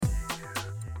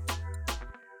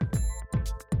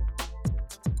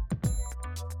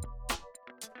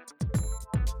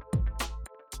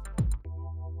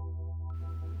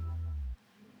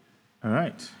All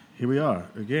right, here we are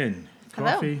again.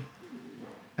 Hello. Coffee,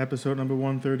 episode number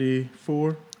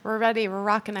 134. We're ready. We're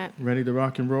rocking it. Ready to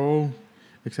rock and roll.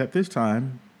 Except this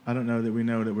time, I don't know that we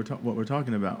know that what we're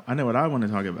talking about. I know what I want to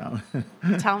talk about.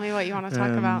 Tell me what you want to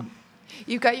talk about.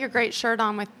 You've got your great shirt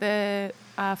on with the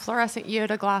fluorescent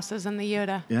Yoda glasses and the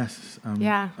Yoda. Yes.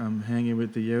 I'm hanging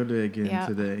with the Yoda again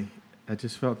today. I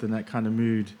just felt in that kind of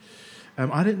mood.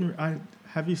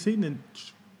 Have you seen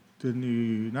the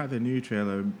new, not the new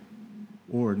trailer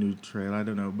or a new trailer, I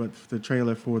don't know, but the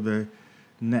trailer for the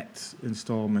next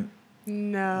installment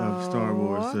of Star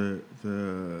Wars,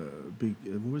 the big,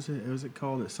 what was it? Was it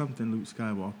called? It's something Luke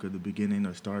Skywalker, the beginning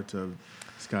or start of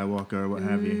Skywalker or what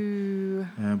have you.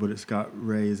 But it's got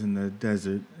Rey's in the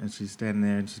desert, and she's standing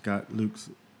there, and she's got Luke's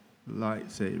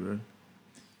lightsaber,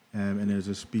 and there's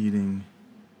a speeding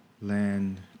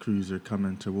land cruiser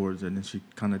coming towards her, and then she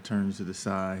kind of turns to the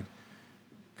side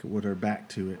with her back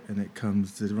to it, and it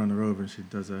comes to run her over, and she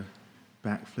does a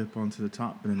backflip onto the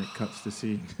top, and then it cuts the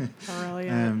scene.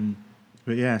 Brilliant.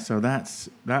 But yeah, so that's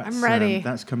I'm ready.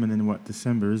 That's coming in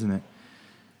December, isn't it?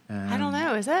 I don't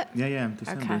know. Is it? Yeah,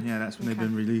 December. Okay. Yeah, that's when they've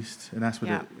been released, and that's what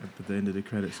at the end of the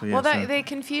credits. So yeah. Well, they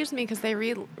confused me because they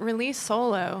released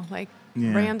Solo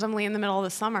randomly in the middle of the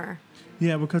summer.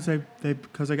 Yeah, because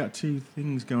they got two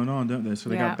things going on, don't they? So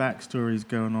they got backstories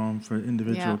going on for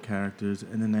individual characters,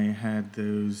 and then they had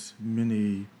those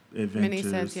mini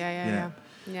adventures.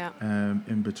 Yeah.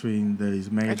 In between these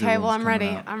major. Okay, well, I'm ready.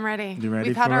 Out. I'm ready. You ready?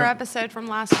 We've had our episode from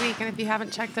last week, and if you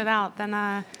haven't checked it out, then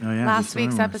last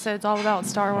week's episode's all about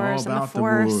Star Wars and the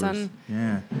Force.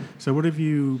 So what have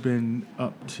you been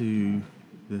up to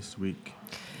this week?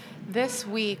 This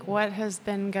week, what has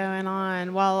been going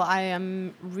on? Well, I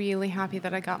am really happy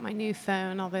that I got my new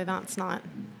phone, although that's not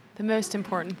the most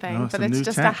important thing, but it's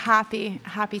just a happy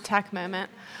tech moment.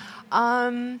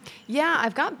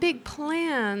 I've got big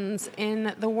plans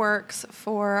in the works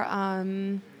for a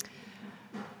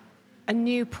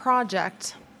new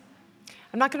project.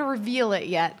 I'm not going to reveal it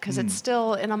yet because it's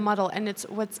still in a muddle, and it's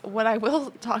what I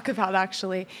will talk about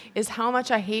actually is how much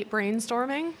I hate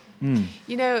brainstorming.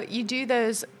 You know, you do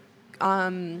those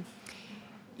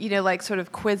like sort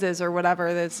of quizzes or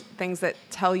whatever, those things that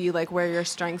tell you like where your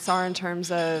strengths are in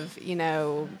terms of,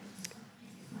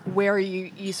 where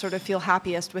you sort of feel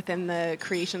happiest within the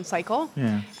creation cycle.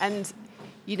 Yeah. And,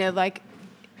 like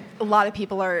a lot of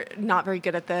people are not very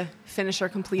good at the finisher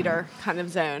completer kind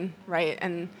of zone, right?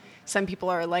 And some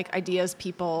people are like ideas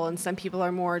people, and some people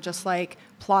are more just like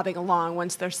plodding along.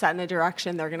 Once they're set in a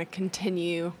direction, they're going to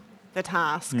continue the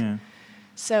task. Yeah.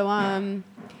 So,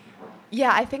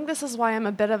 I think this is why I'm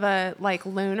a bit of a like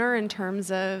loner in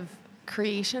terms of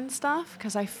creation stuff,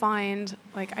 because I find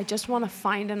like I just want to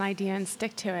find an idea and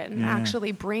stick to it, and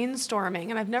actually brainstorming.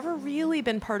 And I've never really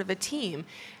been part of a team.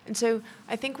 And so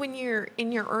I think when you're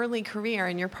in your early career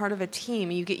and you're part of a team,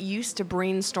 you get used to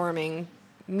brainstorming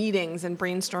meetings and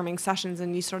brainstorming sessions,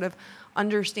 and you sort of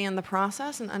understand the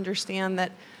process and understand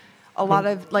that a lot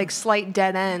of like slight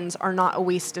dead ends are not a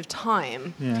waste of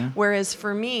time. Yeah. Whereas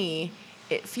for me,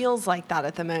 it feels like that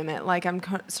at the moment. Like I'm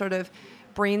sort of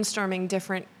brainstorming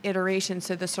different iterations,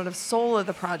 so the sort of soul of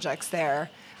the project's there,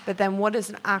 but then what does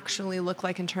it actually look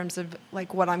like in terms of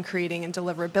like what I'm creating and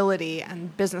deliverability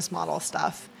and business model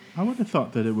stuff? I would have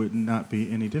thought that it would not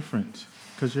be any different,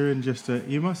 because you're in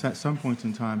you must at some point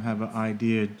in time have an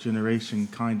idea generation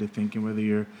kind of thinking, whether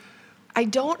you're I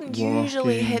don't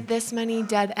usually hit this many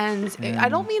dead ends. I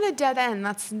don't mean a dead end.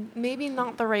 That's maybe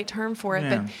not the right term for it.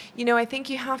 Yeah. But, I think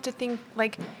you have to think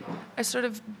like a sort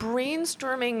of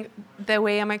brainstorming the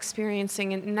way I'm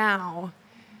experiencing it now.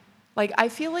 Like, I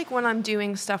feel like when I'm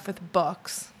doing stuff with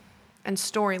books and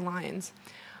storylines,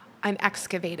 I'm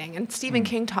excavating. And Stephen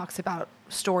King talks about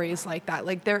stories like that.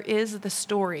 Like, there is the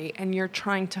story, and you're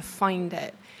trying to find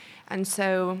it. And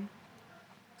so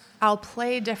I'll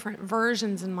play different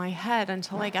versions in my head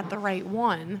until I get the right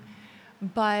one,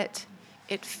 but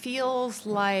it feels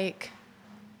like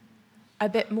a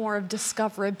bit more of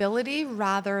discoverability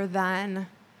rather than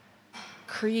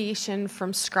creation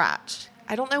from scratch.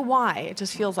 I don't know why, it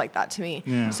just feels like that to me.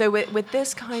 Yeah. So with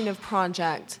this kind of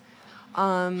project,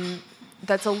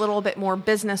 that's a little bit more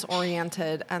business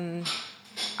oriented, and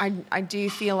I do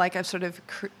feel like I've sort of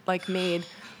made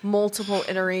multiple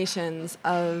iterations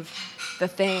of the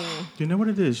thing. Do you know what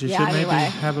it is? You should maybe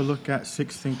have a look at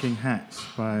Six Thinking Hats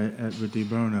by Edward de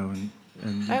Bono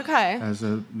and as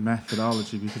a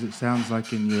methodology, because it sounds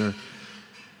like in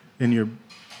your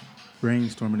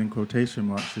brainstorming in quotation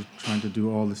marks, you're trying to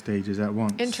do all the stages at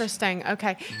once. Interesting.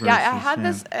 Okay. Yeah,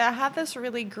 I had this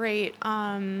really great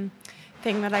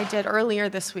thing that I did earlier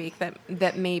this week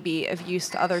that may be of use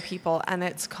to other people, and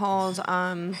it's called,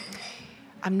 I'm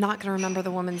not going to remember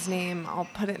the woman's name. I'll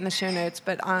put it in the show notes,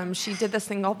 but she did this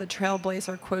thing called the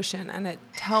Trailblazer Quotient, and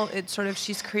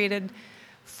she's created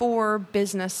 4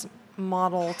 business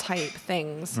model type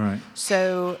things. Right.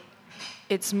 So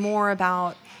it's more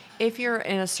about, if you're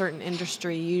in a certain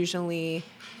industry, usually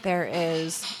there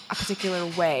is a particular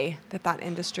way that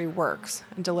industry works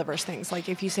and delivers things. Like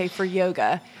if you say for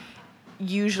yoga,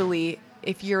 usually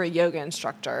if you're a yoga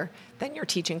instructor, then you're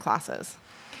teaching classes.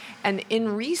 And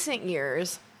in recent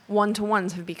years,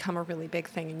 one-to-ones have become a really big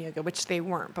thing in yoga, which they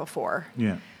weren't before.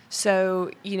 Yeah. So,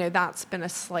 that's been a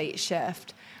slight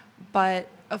shift. But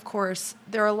of course,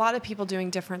 there are a lot of people doing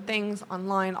different things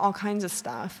online, all kinds of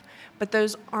stuff. But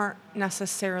those aren't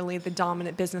necessarily the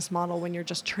dominant business model when you're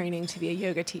just training to be a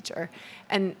yoga teacher.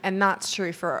 And that's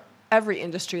true for every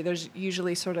industry. There's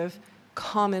usually sort of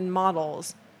common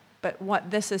models. But what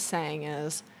this is saying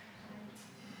is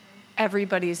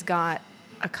everybody's got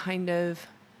a kind of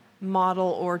model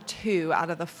or 2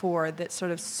 out of the 4 that sort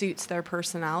of suits their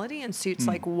personality and suits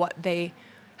like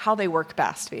how they work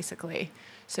best, basically.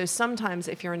 So sometimes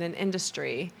if you're in an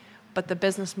industry, but the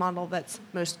business model that's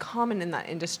most common in that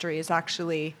industry is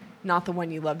actually not the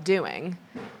one you love doing,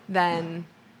 then,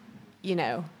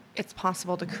 it's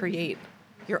possible to create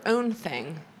your own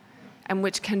thing, and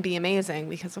which can be amazing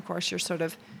because, of course, you're sort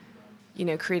of,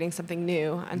 creating something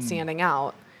new and standing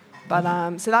out.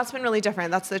 But so that's been really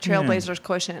different. That's the Trailblazers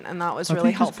Quotient, and that was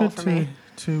really helpful for me.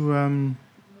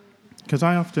 Because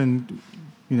I often,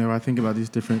 I think about these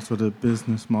different sort of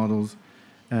business models.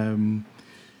 And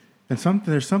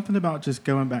there's something about just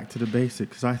going back to the basics,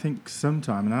 because I think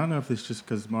sometimes, and I don't know if it's just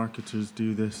because marketers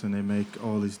do this and they make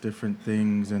all these different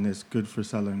things and it's good for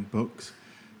selling books,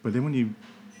 but then when you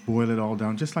boil it all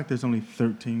down, just like there's only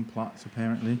 13 plots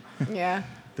apparently. Yeah.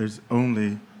 There's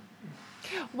only...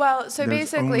 Well, so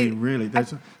basically...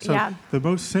 The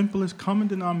most simplest common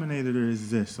denominator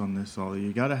is this on this all.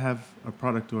 You got to have a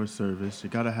product or a service. You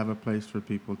got to have a place for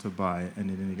people to buy it, and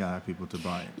then you got to have people to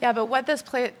buy it. Yeah, but what this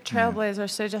Trailblazer,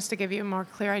 so just to give you a more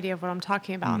clear idea of what I'm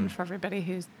talking about, and for everybody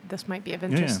who this might be of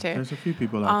interest to. There's a few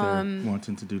people out there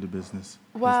wanting to do the business.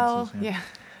 Well,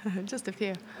 just a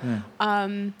few.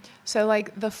 Yeah. So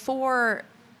like the 4...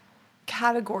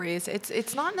 categories,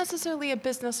 it's not necessarily a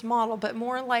business model, but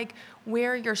more like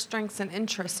where your strengths and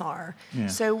interests are. Yeah.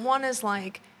 So one is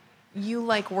like you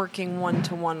like working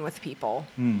one-to-one with people,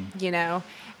 and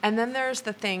then there's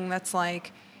the thing that's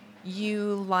like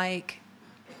you like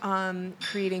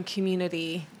creating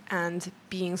community and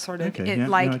being sort of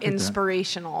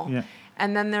inspirational. Yeah.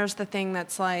 And then there's the thing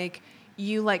that's like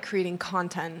you like creating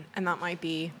content, and that might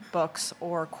be books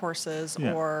or courses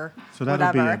or so that'll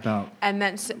whatever. Be about and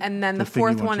then the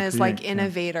 4th one is like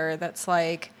innovator. That's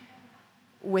like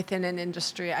within an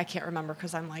industry. I can't remember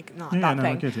because I'm like not that thing.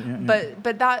 I get it.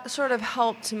 But that sort of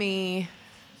helped me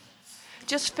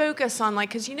just focus on like,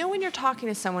 because when you're talking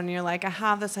to someone and you're like, I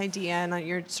have this idea, and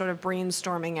you're sort of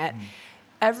brainstorming it.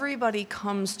 Everybody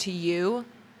comes to you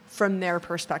from their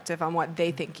perspective on what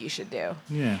they think you should do.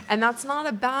 Yeah. And that's not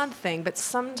a bad thing, but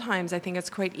sometimes I think it's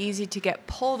quite easy to get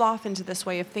pulled off into this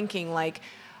way of thinking like,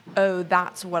 oh,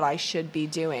 that's what I should be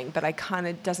doing, but I kind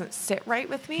of doesn't sit right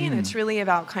with me. And it's really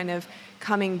about kind of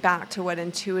coming back to what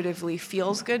intuitively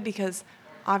feels good, because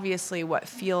obviously what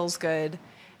feels good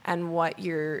and what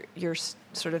your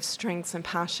sort of strengths and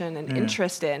passion and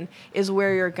interest in is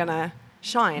where you're going to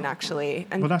shine, actually.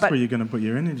 That's where you're going to put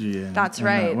your energy in. That's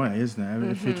right. That way, isn't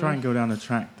it? If you try and go down a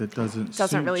track that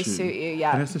doesn't really suit you,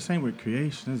 yeah. And it's the same with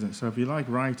creation, isn't it? So if you like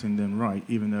writing, then write,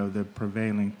 even though the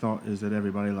prevailing thought is that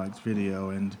everybody likes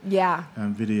video and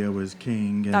video is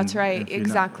king. And that's right,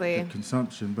 exactly.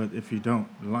 Consumption, but if you don't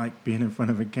like being in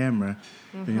front of a camera,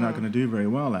 then you're not going to do very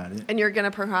well at it. And you're going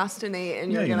to procrastinate,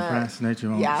 and you're going to procrastinate. You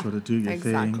won't sort of do your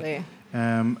thing. Exactly.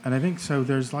 And I think so.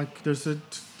 There's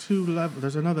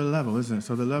another level, isn't it?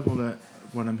 So the level that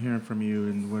what I'm hearing from you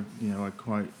and what I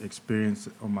quite experienced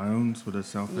on my own sort of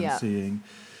self and seeing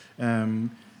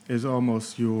is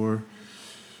almost your,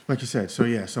 like you said. So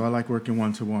I like working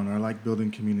one-to-one, or I like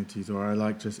building communities, or I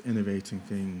like just innovating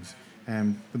things.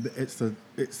 But it's the,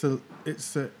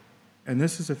 and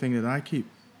this is the thing that I keep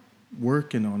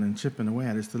working on and chipping away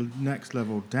at. It's the next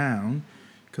level down.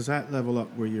 Because that level up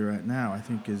where you're at now, I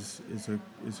think is a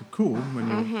cool when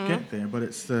you get there. But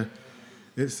it's the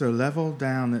level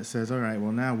down that says, all right,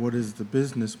 well now what is the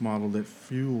business model that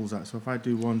fuels that? So if I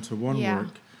do one-to-one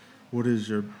work, what is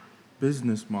your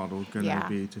business model going to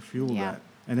be to fuel that?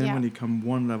 And then when you come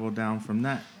one level down from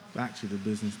that, actually the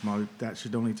business model, that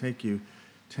should only take you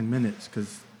 10 minutes,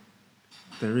 because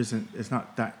it's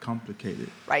not that complicated.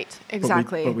 Right,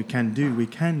 exactly. But we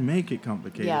can make it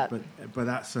complicated. Yeah. But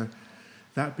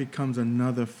that becomes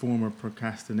another form of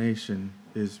procrastination,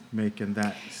 is making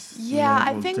that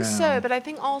I think so. But I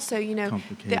think also,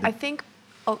 I think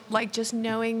like just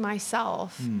knowing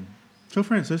myself. So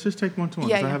for instance, let's just take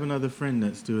one-to-one. I have another friend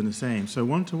that's doing the same. So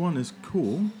one-to-one is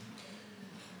cool.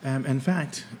 In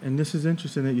fact, and this is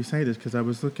interesting that you say this, because I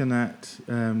was looking at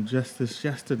just this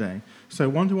yesterday. So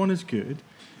one-to-one is good.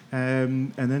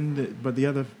 And then, but the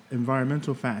other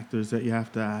environmental factors that you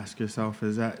have to ask yourself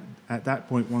is that at that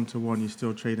point, one-to-one, you're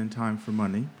still trading time for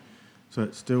money. So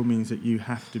it still means that you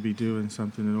have to be doing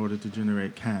something in order to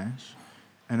generate cash.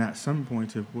 And at some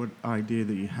point, if what idea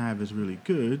that you have is really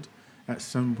good, at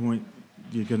some point,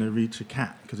 you're going to reach a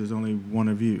cap because there's only one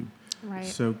of you. Right.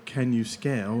 So can you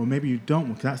scale? Or maybe you don't.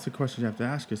 Because that's the question you have to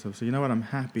ask yourself. So you know what? I'm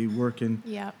happy working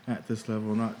at this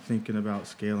level, not thinking about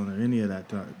scaling or any of that.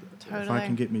 Totally. If I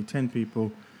can get me 10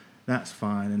 people, that's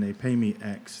fine. And they pay me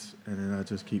X, and then I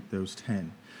just keep those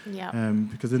 10. Yeah.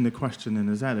 Because then the question then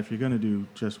is that if you're going to do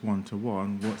just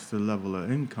one-to-one, what's the level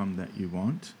of income that you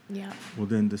want? Yeah. We'll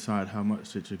then decide how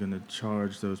much that you're going to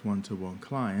charge those one-to-one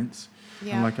clients.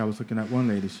 Yeah. And like I was looking at one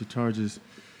lady, she charges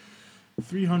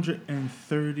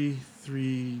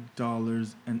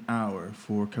 $333 an hour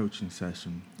for a coaching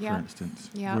session, for instance.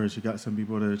 Yeah. Whereas you got some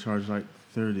people that charge like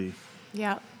 $30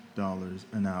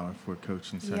 an hour for a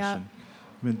coaching session. Yeah. I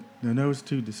mean, in those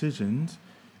two decisions,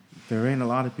 there ain't a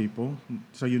lot of people.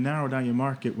 So you narrow down your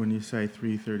market when you say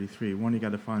 $333. One, you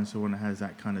got to find someone that has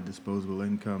that kind of disposable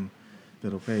income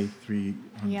that'll pay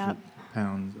 £300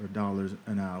 or dollars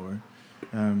an hour,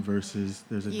 versus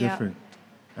there's a different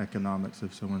economics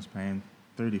if someone's paying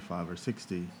 $35 or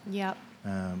 $60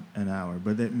 an hour.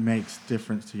 But it makes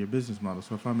difference to your business model.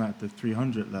 So if I'm at the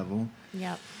 300 level,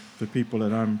 the people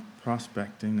that I'm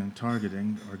prospecting and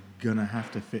targeting are going to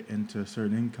have to fit into a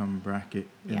certain income bracket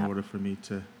in order for me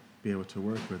to be able to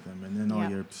work with them. And then all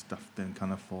your stuff then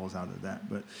kind of falls out of that.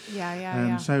 But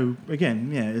so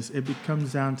again, it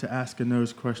becomes down to asking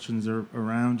those questions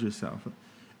around yourself.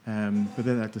 But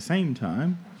then at the same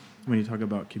time, when you talk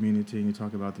about community and you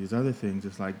talk about these other things,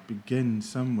 it's like begin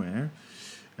somewhere.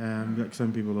 Like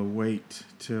some people will wait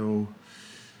till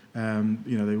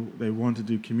they want to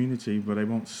do community, but they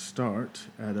won't start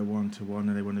at a one-to-one,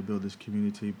 and they want to build this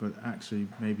community. But actually,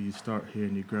 maybe you start here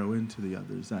and you grow into the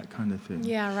others, that kind of thing.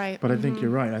 Yeah, right. But I think you're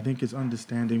right. I think it's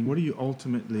understanding what are you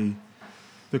ultimately.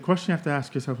 The question you have to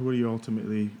ask yourself: what are you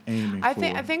ultimately aiming for? I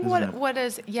think what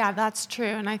is that's true,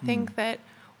 and I think that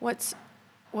what's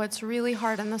really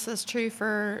hard, and this is true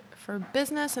for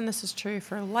business, and this is true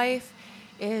for life,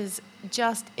 is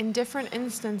just in different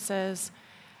instances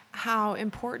how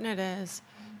important it is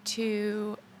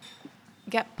to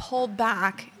get pulled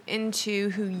back into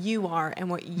who you are and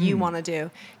what you want to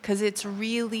do. Because it's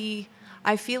really,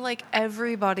 I feel like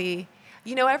everybody's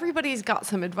got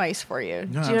some advice for you.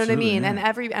 No, do you know what I mean?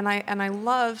 Yeah.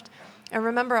 I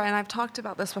remember, and I've talked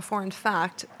about this before, in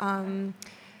fact,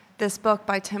 this book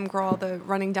by Tim Grohl, the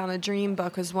Running Down a Dream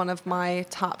book, was one of my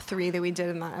top 3 that we did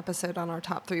in that episode on our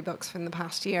top 3 books from the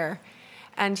past year.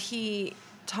 And he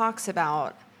talks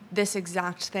about this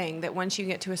exact thing, that once you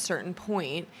get to a certain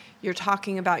point, you're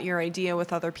talking about your idea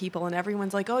with other people, and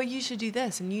everyone's like, oh, you should do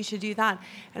this and you should do that.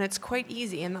 And it's quite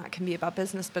easy, and that can be about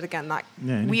business. But again,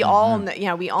 we all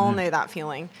know that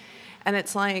feeling. And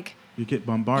it's like, you get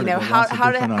bombarded.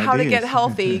 How to get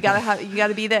healthy. You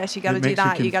gotta be this. You gotta do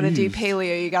that. You gotta do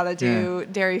paleo. You gotta do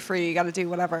dairy free. You gotta do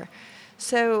whatever.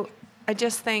 So I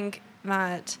just think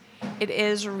that it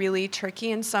is really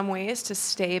tricky in some ways to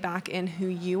stay back in who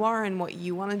you are and what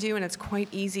you want to do, and it's quite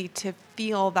easy to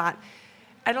feel that.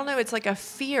 I don't know, it's like a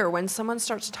fear when someone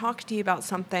starts talking to you about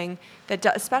something that,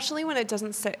 especially when it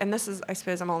doesn't sit, and this is, I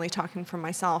suppose I'm only talking for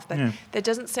myself, but that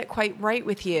doesn't sit quite right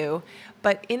with you.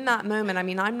 But in that moment, I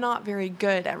mean, I'm not very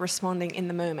good at responding in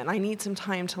the moment. I need some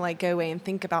time to go away and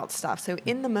think about stuff. So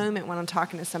in the moment when I'm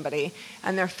talking to somebody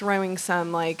and they're throwing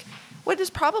some what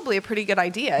is probably a pretty good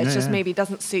idea, it just maybe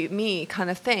doesn't suit me kind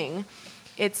of thing.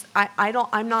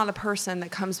 I'm not a person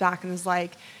that comes back and is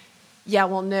like, yeah,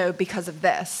 well, no, because of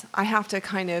this. I have to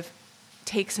kind of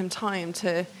take some time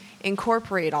to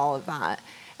incorporate all of that.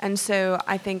 And so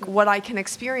I think what I can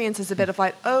experience is a bit of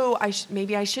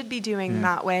maybe I should be doing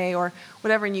that way or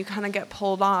whatever, and you kind of get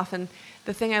pulled off. And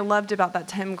the thing I loved about that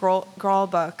Tim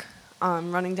Grohl book,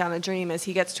 Running Down a Dream, is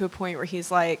he gets to a point where he's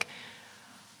like,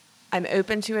 I'm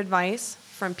open to advice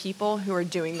from people who are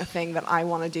doing the thing that I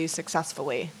want to do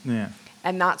successfully. Yeah.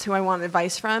 And that's who I want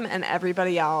advice from, and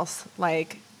everybody else,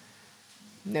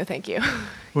 no, thank you.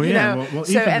 Well, Well,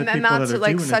 so and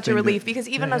that's such a relief, because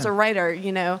even as a writer,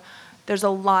 there's a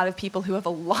lot of people who have a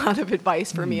lot of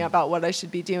advice for me about what I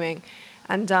should be doing.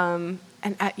 And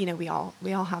we all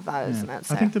have that, isn't it?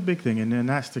 So. I think the big thing, and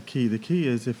that's the key. The key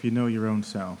is if you know your own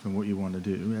self and what you want to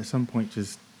do, at some point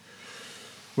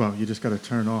you just got to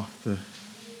turn off the...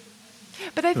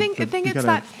 But I think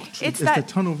it's the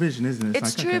tunnel vision, isn't it?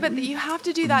 It's true, but you have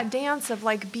to do that dance of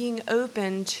like being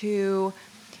open to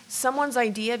someone's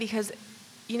idea, because,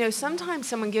 sometimes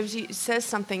someone says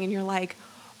something and you're like,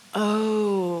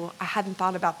 oh, I hadn't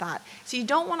thought about that. So you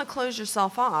don't want to close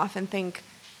yourself off and think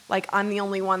like I'm the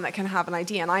only one that can have an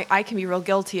idea. And I can be real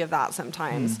guilty of that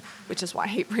sometimes, which is why I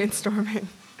hate brainstorming.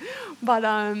 But,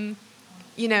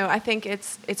 I think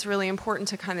it's really important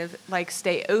to kind of like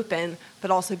stay open,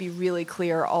 but also be really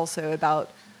clear also about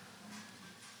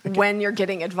when you're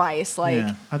getting advice.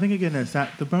 I think again, it's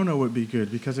that the Bono would be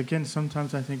good, because again,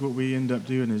 sometimes I think what we end up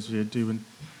doing is you're doing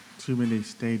too many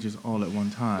stages all at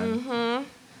one time. Mm-hmm.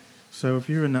 So if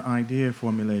you're in the idea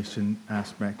formulation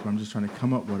aspect, where I'm just trying to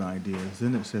come up with ideas,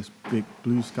 then it's this big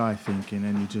blue sky thinking,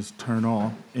 and you just turn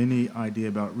off any idea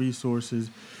about resources.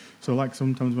 So like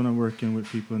sometimes when I'm working with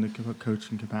people in the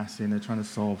coaching capacity and they're trying to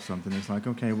solve something, it's like,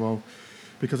 okay, well,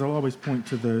 because I'll always point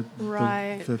to the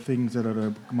things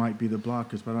that might be the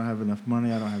blockers, but I don't have enough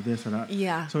money, I don't have this or that.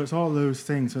 Yeah. So it's all those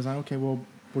things. So it's like, okay, well,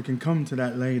 we can come to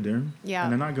that later. Yeah.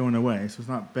 And they're not going away. So it's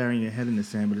not burying your head in the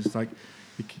sand, but it's like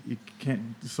you can't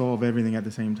solve everything at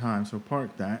the same time. So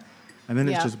park that. And then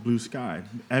it's just blue sky.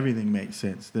 Everything makes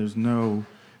sense. There's no...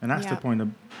 And that's the point of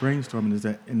brainstorming, is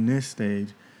that in this stage,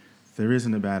 there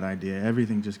isn't a bad idea.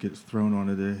 Everything just gets thrown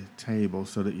onto the table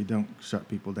so that you don't shut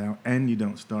people down and you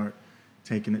don't start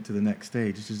taking it to the next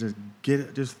stage. It's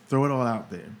just throw it all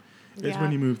out there. It's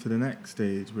when you move to the next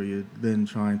stage where you're then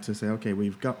trying to say, okay,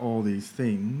 we've got all these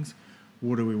things.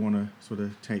 What do we want to sort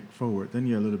of take forward? Then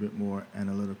you're a little bit more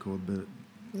analytical,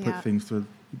 put things through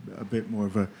a bit more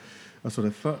of a sort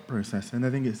of thought process. And I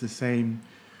think it's the same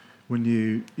when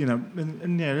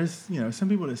there's, some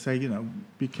people that say,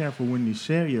 be careful when you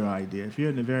share your idea. If you're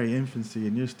in the very infancy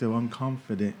and you're still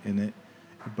unconfident in it,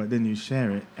 but then you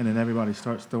share it, and then everybody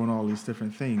starts throwing all these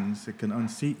different things that can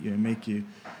unseat you and make you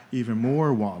even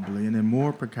more wobbly and then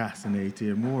more procrastinating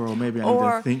and more, or maybe I need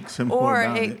to think some more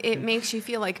about it. Or it makes you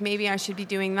feel like maybe I should be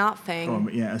doing that thing.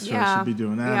 I should be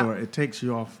doing that, or it takes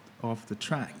you off the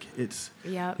track. It's,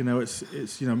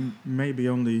 it's maybe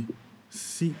only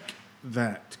seek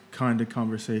that kind of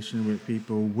conversation with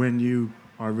people when you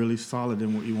are really solid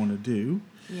in what you want to do.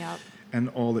 Yep. And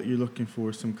all that you're looking for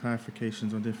is some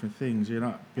clarifications on different things. You're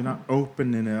not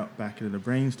opening it up back into the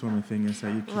brainstorming thing and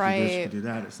say you can do this, you can do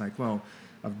that. It's like, well,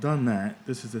 I've done that.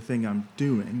 This is the thing I'm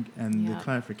doing, and the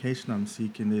clarification I'm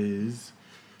seeking is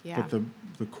what the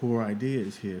core idea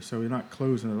is here. So you're not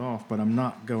closing it off, but I'm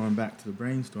not going back to the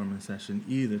brainstorming session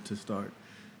either to start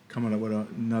coming up with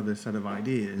another set of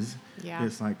ideas. Yeah.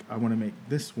 It's like, I want to make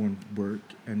this one work,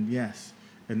 and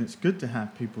it's good to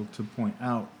have people to point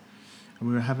out. And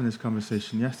we were having this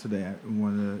conversation yesterday at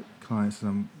one of the clients that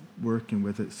I'm working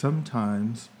with. That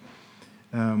sometimes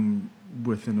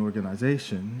within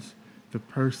organizations, the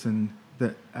person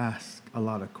that asks a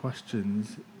lot of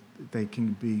questions, they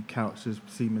can be couched as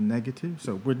seeming negative.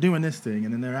 So we're doing this thing,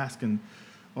 and then they're asking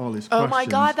all these questions. Oh my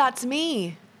God, that's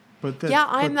me.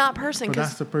 I'm that person. But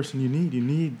that's the person you need. You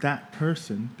need that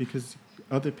person, because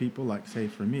other people, like say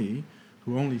for me,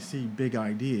 who only see big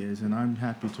ideas, and I'm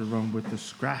happy to run with the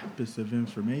scrappest of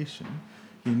information.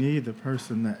 You need the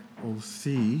person that will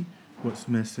see what's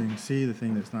missing, see the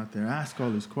thing that's not there, ask all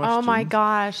these questions. Oh my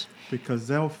gosh. Because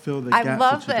they'll fill the gaps. I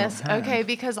love that you this. Don't have. Okay,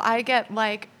 because I get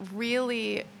like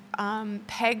really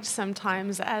pegged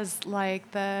sometimes as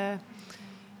like the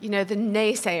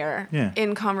naysayer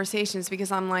in conversations,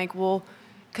 because I'm like,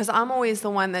 because I'm always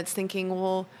the one that's thinking,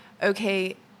 well,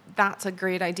 okay, that's a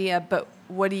great idea, but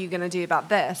what are you going to do about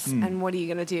this? And what are you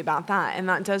going to do about that? And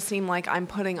that does seem like I'm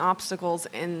putting obstacles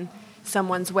in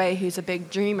someone's way who's a big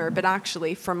dreamer. But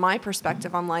actually, from my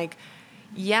perspective, I'm like,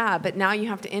 yeah, but now you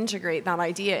have to integrate that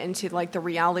idea into like the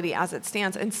reality as it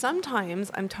stands. And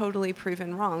sometimes I'm totally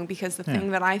proven wrong, because the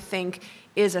thing that I think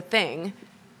is a thing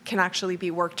can actually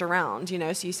be worked around,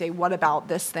 So you say, what about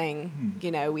this thing?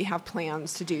 We have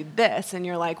plans to do this. And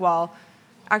you're like, well,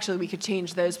 actually, we could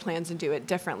change those plans and do it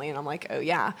differently. And I'm like, oh,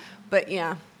 yeah. But,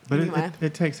 But anyway.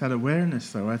 it takes that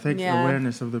awareness, though. I think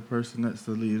awareness of the person that's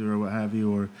the leader or what have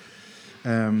you, or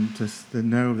just to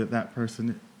know that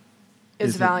person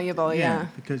is valuable,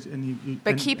 Because,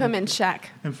 but keep them in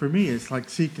check. And for me, it's like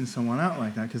seeking someone out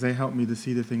like that, because they help me to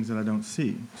see the things that I don't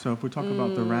see. So if we talk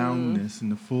about the roundness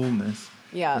and the fullness,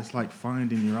 it's like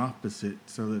finding your opposite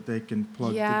so that they can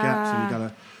plug the gap.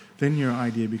 So then your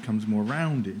idea becomes more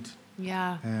rounded.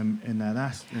 Yeah. In that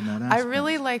aspect. I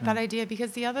really like that idea,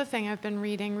 because the other thing I've been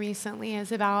reading recently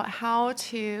is about how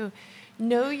to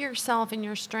know yourself and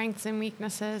your strengths and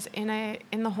weaknesses in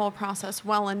the whole process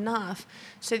well enough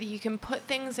so that you can put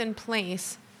things in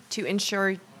place to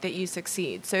ensure that you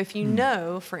succeed. So if you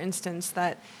know, for instance,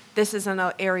 that this is an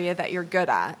area that you're good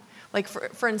at, like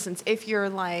for instance, if you're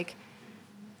like,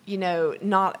 you know,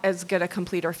 not as good a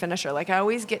completer finisher, like I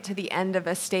always get to the end of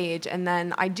a stage and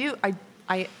then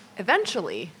I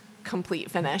eventually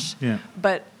finish,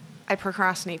 but I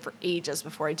procrastinate for ages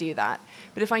before I do that.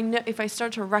 But if I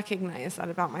start to recognize that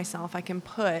about myself, I can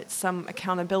put some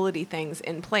accountability things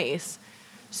in place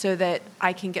so that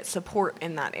I can get support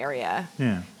in that area.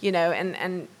 Yeah. You know,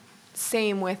 and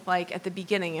same with like at the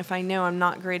beginning, if I know I'm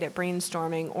not great at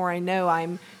brainstorming, or I know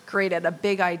I'm great at a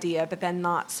big idea, but then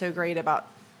not so great about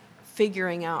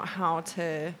figuring out how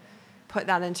to put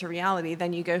that into reality,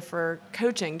 then you go for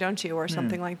coaching, don't you, or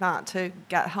something like that to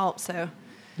get help. So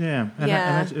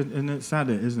and it's sad,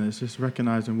 isn't it? It's just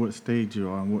recognizing what stage you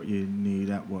are and what you need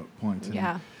at what point.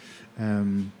 And,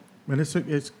 and it's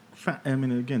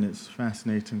again, it's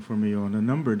fascinating for me on a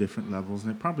number of different levels,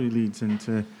 and it probably leads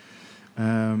into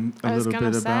a little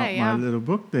bit about my little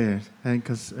book there, and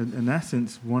because in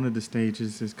essence, one of the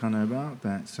stages is kind of about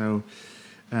that. So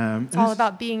it's all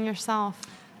about being yourself.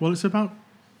 Well, it's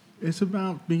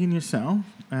about being yourself.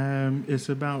 It's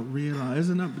about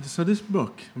realizing. So this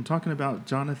book, I'm talking about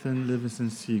Jonathan Livingston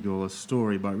Seagull, a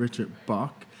story by Richard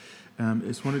Bach.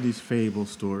 It's one of these fable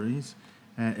stories.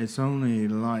 It's only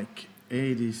like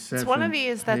 87 It's one of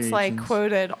these that's like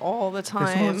quoted all the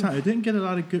time. It didn't get a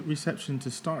lot of good reception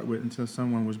to start with until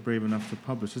someone was brave enough to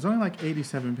publish. It's only like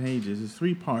 87 pages. It's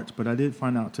 3 parts, but I did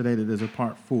find out today that there's a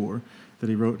part 4 that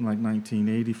he wrote in like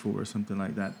 1984 or something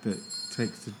like that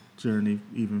takes the journey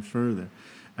even further.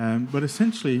 But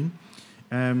essentially,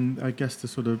 I guess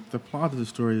the plot of the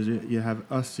story is you have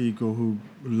a seagull who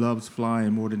loves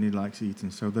flying more than he likes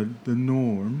eating. So the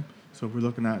norm, so if we're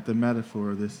looking at the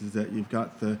metaphor of this, is that you've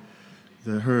got the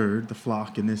herd, the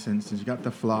flock in this instance. You got the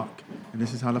flock, and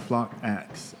this is how the flock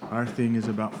acts. Our thing is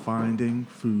about finding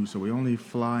food, so we're only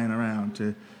flying around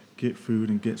to get food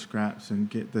and get scraps and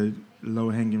get the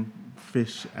low-hanging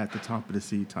fish at the top of the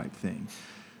sea type thing.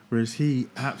 Whereas he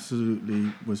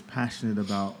absolutely was passionate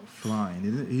about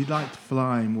flying. He liked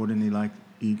flying more than he liked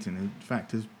eating. In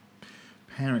fact, his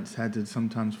parents had to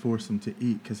sometimes force him to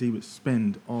eat because he would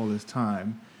spend all his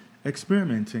time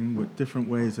experimenting with different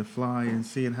ways of flying,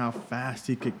 seeing how fast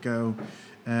he could go.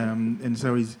 And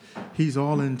so he's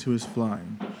all into his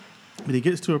flying. But he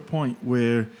gets to a point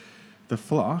where the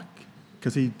flock,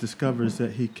 because he discovers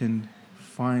that he can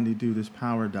finally do this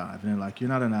power dive. And they're like, you're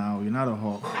not an owl, you're not a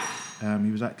hawk.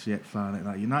 He was actually flying at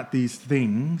night. You're not these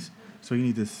things, so you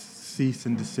need to cease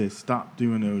and desist. Stop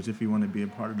doing those if you want to be a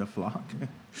part of the flock.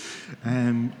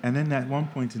 And then at one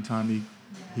point in time,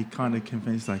 he kind of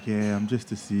convinced, like, yeah, I'm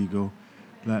just a seagull.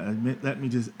 Let me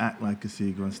just act like a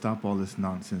seagull and stop all this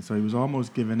nonsense. So he was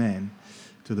almost giving in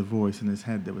to the voice in his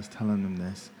head that was telling him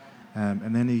this.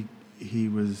 And then he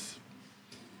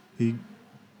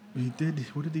did.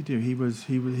 What did he do? He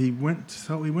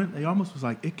almost was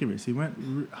like Icarus. He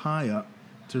went high up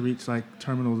to reach like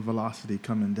terminal velocity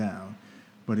coming down,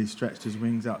 but he stretched his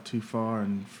wings out too far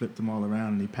and flipped them all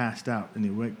around, and he passed out. And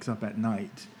he wakes up at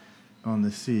night on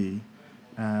the sea,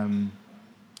 and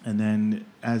then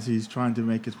as he's trying to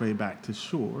make his way back to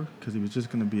shore, because he was just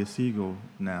going to be a seagull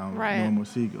now, normal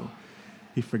seagull.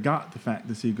 He forgot the fact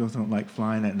that seagulls don't like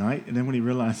flying at night. And then when he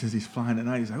realizes he's flying at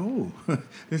night, he's like, oh,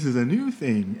 this is a new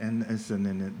thing. And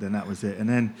then that was it. And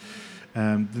then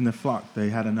the flock, they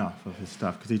had enough of his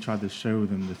stuff because he tried to show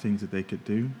them the things that they could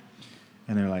do.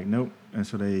 And they were like, nope. And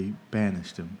so they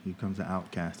banished him. He becomes an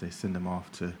outcast. They send him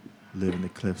off to live in the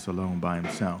cliffs alone by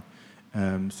himself.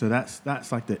 So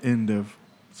that's like the end of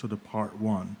sort of part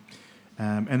 1.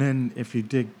 And then if you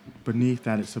dig beneath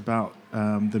that, it's about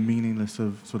the meaningless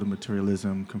of sort of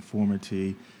materialism,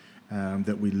 conformity,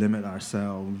 that we limit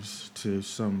ourselves to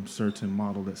some certain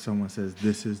model that someone says,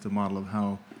 this is the model of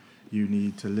how you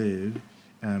need to live.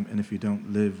 And if you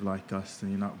don't live like us, then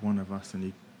you're not one of us, and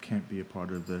you can't be a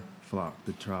part of the flock,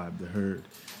 the tribe, the herd,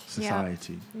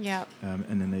 society. Yeah.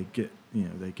 And then they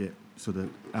get sort of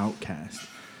outcast.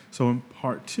 So in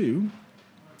part 2,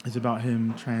 it's about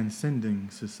him transcending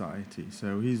society.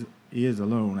 So he is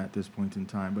alone at this point in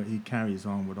time, but he carries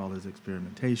on with all his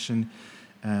experimentation,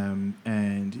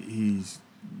 and he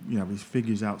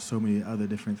figures out so many other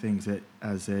different things that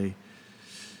as a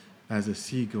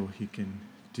seagull he can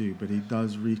do. But he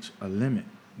does reach a limit,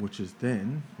 which is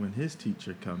then when his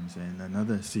teacher comes in,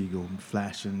 another seagull,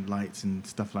 flashing lights and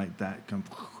stuff like that comes,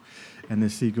 and the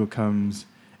seagull comes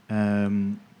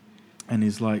and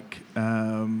he's like,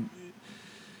 and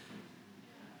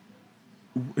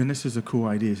this is a cool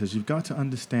idea. He says, you've got to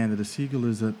understand that a seagull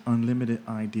is an unlimited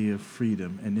idea of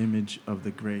freedom, an image of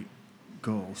the great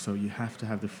goal. So you have to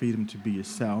have the freedom to be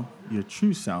yourself, your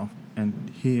true self, and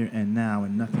here and now,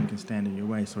 and nothing can stand in your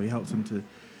way. So he helps them to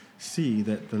see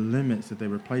that the limits that they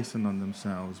were placing on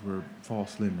themselves were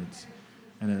false limits.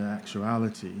 And in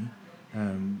actuality,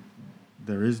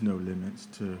 there is no limits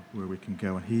to where we can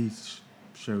go. And he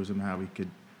shows them how we could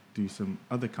do some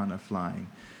other kind of flying.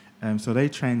 So they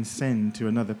transcend to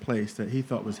another place that he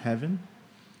thought was heaven.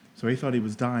 So he thought he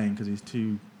was dying because these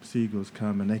two seagulls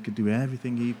come and they could do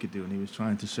everything he could do. And he was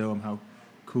trying to show them how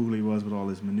cool he was with all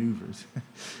his maneuvers.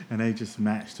 And they just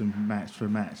matched him, match for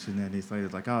match. And then he's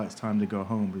like, oh, it's time to go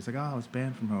home. But he's like, oh, I was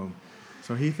banned from home.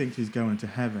 So he thinks he's going to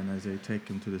heaven as they take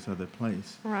him to this other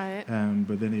place. Right.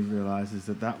 But then he realizes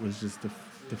that was just the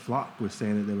flock was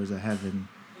saying that there was a heaven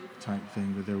type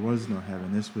thing, but there was no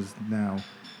heaven. This was now...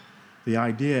 The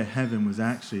idea of heaven was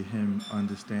actually him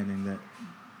understanding that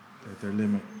they're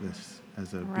limitless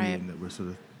as a being that we're sort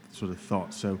of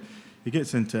thought. So he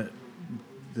gets into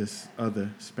this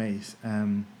other space,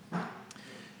 and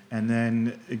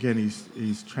then again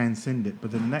he's transcendent. But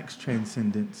the next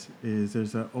transcendence is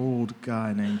there's an old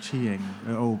guy named Chiang,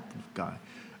 an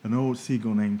old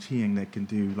seagull named Chiang that can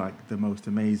do like the most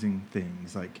amazing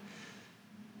things, like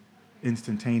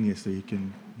instantaneously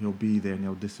he'll be there and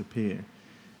he'll disappear.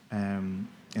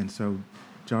 And so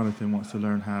Jonathan wants to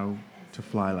learn how to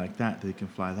fly like that he can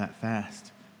fly that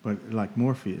fast. But like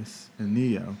Morpheus and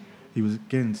Neo, he was,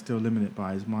 again, still limited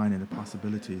by his mind and the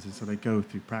possibilities. And so they go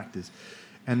through practice.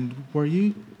 And were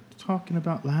you talking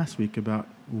about last week about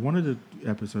one of the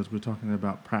episodes we were talking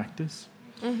about practice?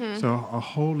 Mm-hmm. So a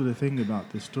whole other thing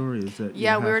about this story is that...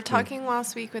 Yeah, we were talking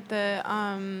last week with the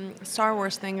Star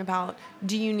Wars thing about,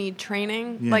 do you need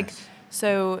training? Yes.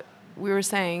 So... We were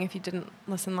saying, if you didn't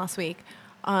listen last week,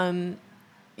 in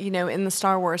the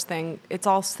Star Wars thing, it's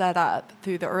all set up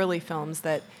through the early films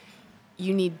that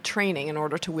you need training in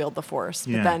order to wield the Force.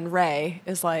 Yeah. But then Rey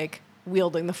is like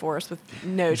wielding the Force with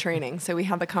no training. So we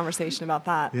had the conversation about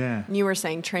that. Yeah. And you were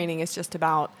saying training is just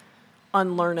about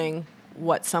unlearning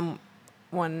what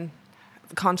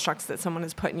constructs that someone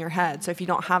has put in your head. So if you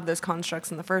don't have those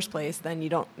constructs in the first place, then you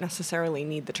don't necessarily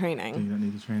need the training. You don't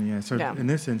need the training, yeah. So in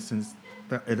this instance...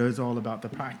 It is all about the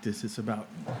practice. It's about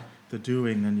the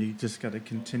doing, and you just got to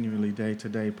continually, day to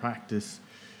day, practice.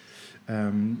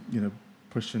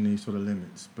 Pushing these sort of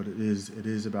limits. But it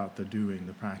is about the doing,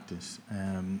 the practice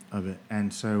of it.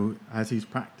 And so, as he's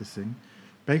practicing,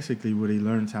 basically what he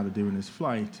learns how to do in his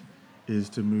flight is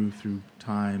to move through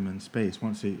time and space.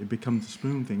 Once it becomes a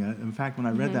spoon thing. In fact, when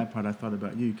I read that part, I thought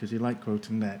about you because you like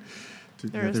quoting that.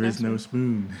 There is no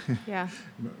spoon. Yeah.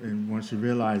 And once you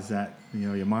realize that,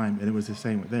 your mind, and it was the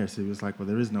same with this. It was like, well,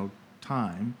 there is no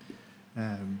time.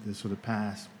 There's sort of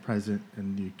past, present,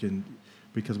 and you can,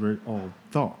 because we're all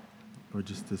thought, or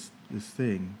just this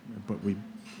thing, but we're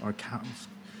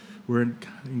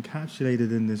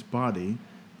encapsulated in this body,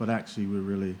 but actually we're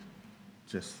really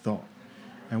just thought.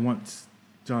 And once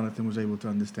Jonathan was able to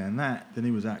understand that, then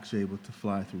he was actually able to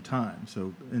fly through time.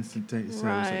 So instantaneously.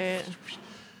 Right.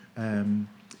 And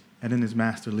then his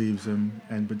master leaves him,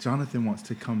 but Jonathan wants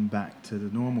to come back to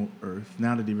the normal Earth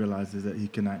now that he realizes that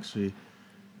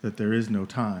that there is no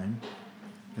time,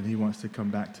 and he wants to come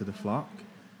back to the flock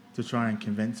to try and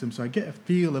convince him. So I get a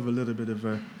feel of a little bit of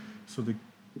a sort of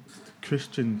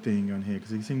Christian thing on here, because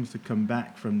he seems to come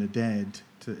back from the dead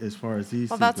as far as these.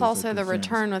 Well, that's also the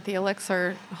return with the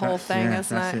elixir thing,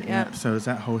 isn't it? Yeah. So it's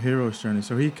that whole hero's journey.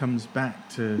 So he comes back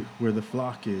to where the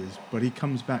flock is, but he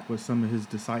comes back with some of his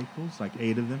disciples, like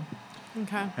 8 of them.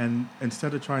 Okay. And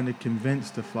instead of trying to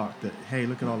convince the flock that, hey,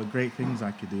 look at all the great things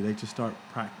I could do, they just start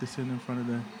practicing in front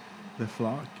of the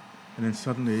flock. And then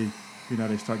suddenly,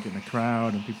 they start getting a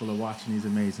crowd and people are watching these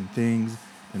amazing things,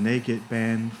 and they get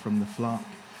banned from the flock.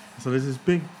 So there's this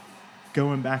big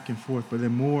going back and forth, but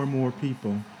then more and more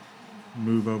people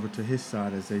move over to his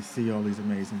side as they see all these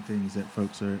amazing things that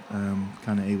folks are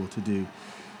kind of able to do.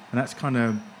 And that's kind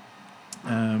of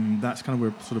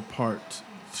where sort of part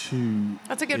 2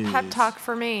 That's a good pep talk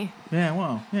for me. Yeah,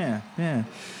 well, yeah.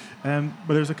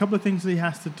 But there's a couple of things that he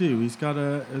has to do. He's got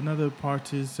another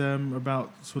part is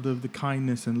about sort of the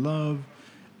kindness and love.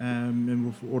 And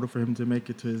in order for him to make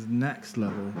it to his next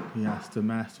level, he has to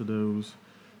master those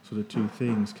sort of 2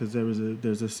 things. Because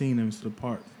there's a scene in sort of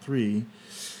part 3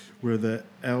 where the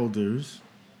elders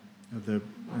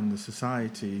and the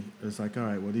society is like, all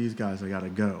right, well, these guys, I got to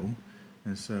go.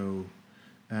 And so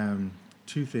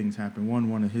 2 things happen.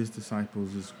 One of his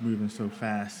disciples is moving so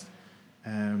fast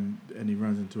and he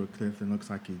runs into a cliff and looks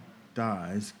like he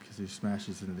dies because he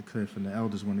smashes into the cliff, and the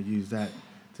elders want to use that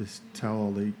to tell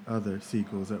all the other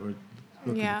seagulls that were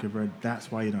looking to convert,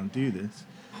 that's why you don't do this.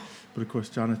 But of course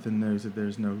Jonathan knows that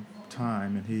there's no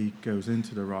time, and he goes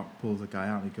into the rock, pulls the guy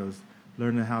out, and he goes,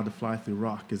 learning how to fly through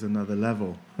rock is another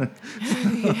level.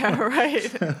 Yeah, right.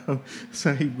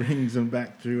 So he brings them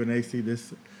back through, and they see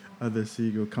this other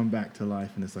seagull come back to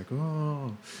life, and it's like,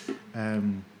 oh.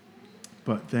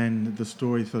 But then the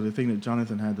story, so the thing that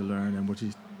Jonathan had to learn, and which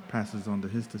he passes on to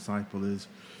his disciple, is,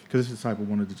 because his disciple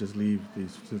wanted to just leave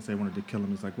these, since they wanted to kill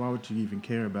him, it's like, why would you even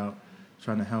care about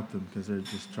trying to help them, because they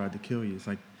just tried to kill you? It's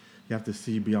like, you have to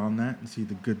see beyond that and see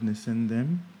the goodness in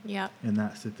them. Yeah. And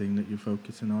that's the thing that you're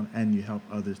focusing on, and you help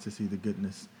others to see the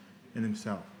goodness in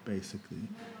himself, basically.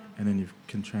 And then you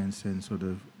can transcend sort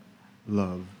of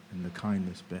love and the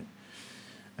kindness bit.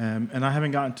 And I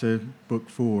haven't gotten to book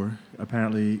 4.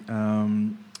 Apparently,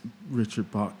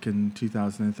 Richard Bach in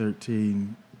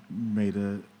 2013 made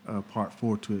a part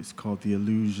 4 to it. It's called The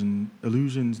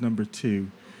Illusions number 2.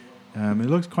 It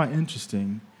looks quite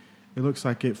interesting. It looks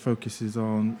like it focuses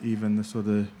on even the sort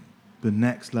of the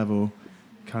next level,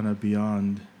 kind of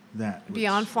beyond that.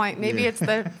 Beyond flying. Maybe it's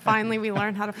the finally we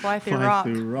learn how to fly through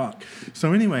rock.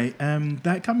 So anyway,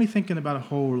 that got me thinking about a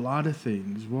whole lot of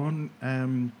things. One,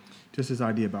 just this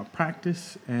idea about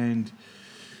practice, and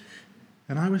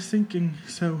I was thinking,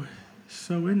 so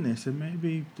in this, and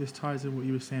maybe this ties in what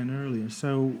you were saying earlier.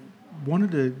 So one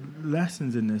of the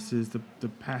lessons in this is the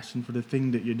passion for the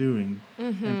thing that you're doing,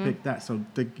 and pick that. So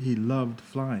he loved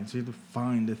flying. So you have to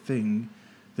find a thing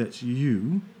that's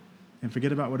you, and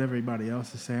forget about what everybody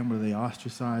else is saying, whether they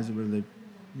ostracize it, whether they,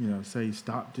 say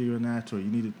stop doing that, or you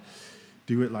need to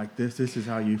do it like this. This is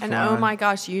how you fly. And oh my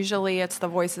gosh, usually it's the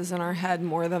voices in our head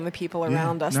more than the people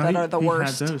around us that are the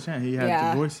worst. He had those. Yeah, he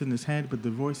had the voice in his head, but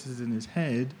the voices in his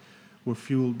head were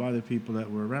fueled by the people that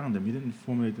were around him. He didn't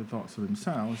formulate the thoughts of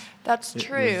themselves. That's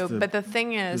true, but the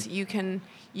thing is, you can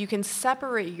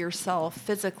separate yourself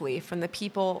physically from the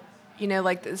people.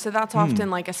 So that's often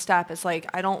like a step. It's like,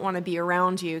 I don't want to be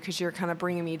around you because you're kind of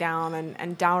bringing me down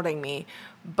and doubting me.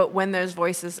 But when those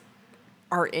voices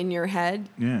are in your head,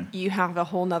 you have a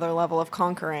whole nother level of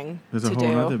conquering. There's a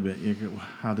whole other bit,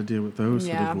 how to deal with those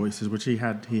sort of voices, which he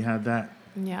had that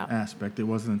aspect. It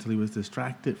wasn't until he was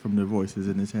distracted from the voices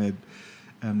in his head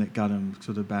that got him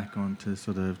sort of back onto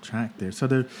sort of track there. So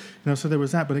there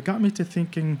was that, but it got me to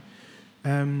thinking,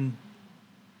 and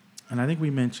I think we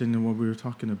mentioned what we were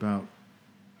talking about,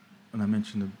 and I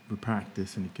mentioned the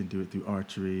practice, and you can do it through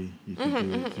archery, you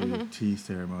can do it through tea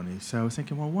ceremony. So I was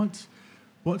thinking, well,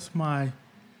 what's my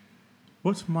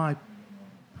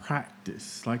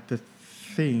practice, like the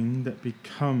thing that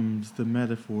becomes the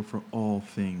metaphor for all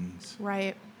things,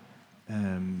 right?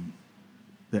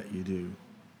 That you do,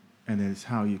 and it's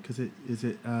how you, because is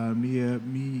it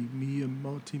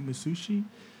Miyamoto Musashi?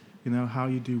 How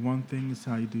you do one thing is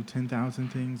how you do 10,000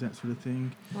 things, that sort of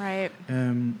thing. Right.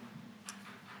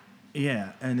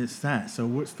 Yeah, and it's that. So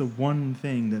what's the one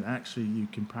thing that actually you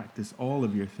can practice all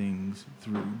of your things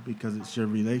through, because it's your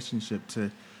relationship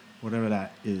to whatever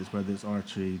that is, whether it's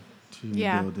archery, team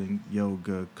building,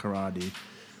 yoga, karate.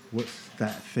 What's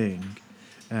that thing?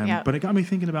 But it got me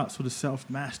thinking about sort of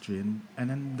self-mastery. And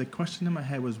then the question in my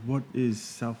head was, what is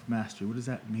self-mastery? What does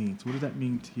that mean? So what does that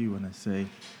mean to you when I say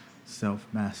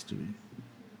self-mastery?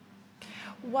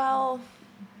 Well,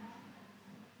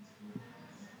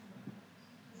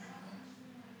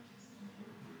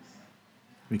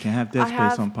 we can have Dead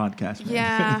Space on podcast. Man.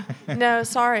 Yeah, no,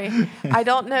 sorry, I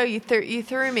don't know. You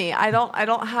threw me. I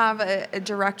don't have a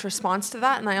direct response to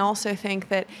that, and I also think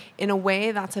that in a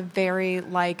way that's a very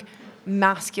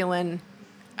masculine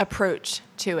approach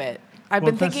to it. I've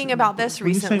been thinking about this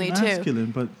recently you say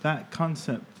masculine, but that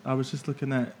concept, I was just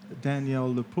looking at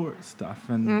Danielle Laporte stuff,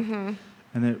 and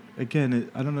it I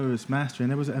don't know if it's mastery,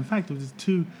 and in fact, it was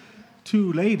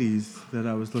two ladies that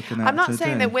I was looking at. I'm not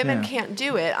saying that women can't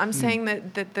do it. I'm saying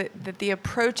that the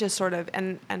approach is sort of,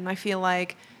 and I feel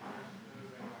like,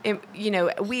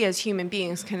 we as human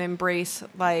beings can embrace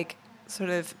sort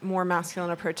of more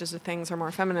masculine approaches to things or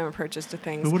more feminine approaches to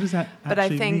things. But what does that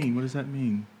mean? What does that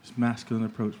mean? This masculine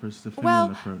approach versus the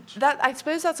feminine approach? I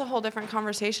suppose that's a whole different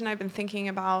conversation I've been thinking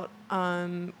about,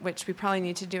 which we probably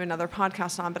need to do another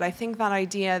podcast on. But I think that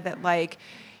idea that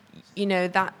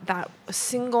that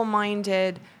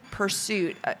single-minded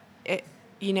pursuit,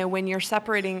 when you're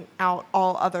separating out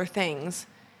all other things,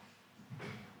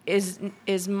 is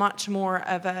much more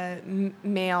of a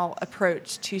male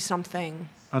approach to something.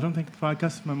 I don't think, I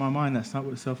guess in my mind, that's not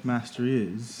what self-mastery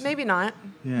is. Maybe not.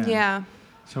 Yeah.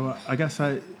 So I guess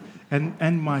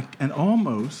And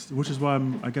almost, which is why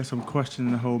I guess I'm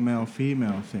questioning the whole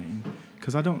male-female thing,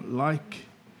 because I don't like.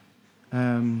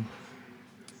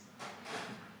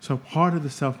 So part of the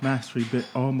self-mastery bit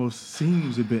almost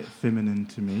seems a bit feminine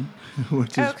to me,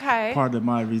 which is part of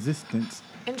my resistance.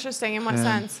 Interesting. In what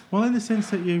sense? Well, in the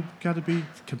sense that you've got to be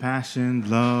compassion,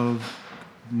 love,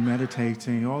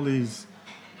 meditating, all these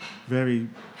very.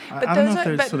 But I those don't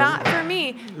know if but not for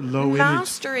me.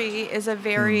 Mastery is a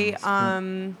very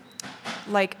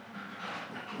like.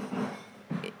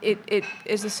 It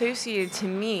is associated to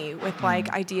me with like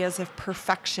ideas of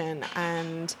perfection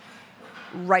and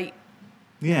right.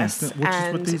 Yes, which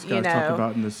is what these guys talk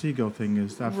about in the seagull thing.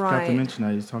 Is I forgot to mention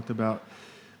that he's talked about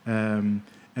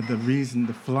and the reason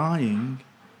the flying,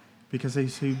 because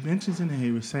he mentions in here,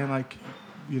 he was saying like,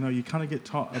 you kind of get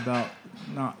taught about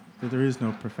not that there is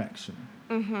no perfection,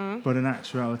 but in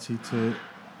actuality to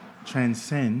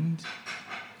transcend,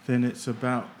 then it's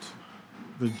about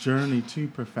the journey to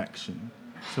perfection.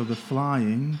 So the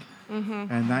flying,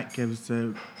 and that gives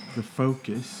the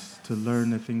focus to learn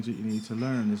the things that you need to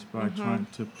learn is by trying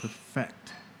to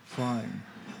perfect flying.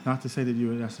 Not to say that you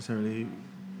would necessarily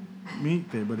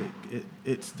meet there, but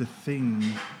it's the thing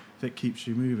that keeps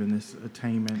you moving, this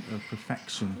attainment of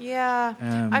perfection. Yeah.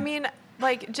 I mean,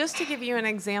 like, just to give you an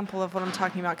example of what I'm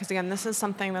talking about, because, again, this is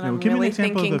something that I'm really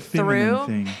thinking through.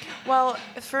 Thing. Well,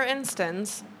 for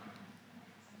instance,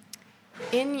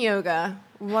 in yoga,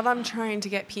 what I'm trying to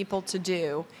get people to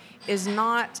do is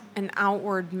not an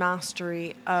outward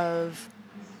mastery of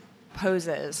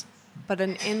poses, but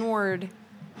an inward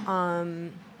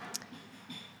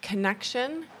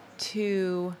connection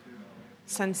to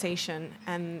sensation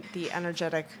and the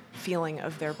energetic feeling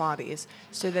of their bodies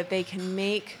so that they can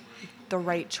make the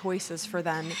right choices for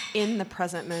them in the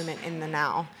present moment, in the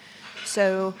now.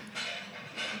 So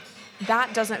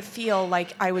that doesn't feel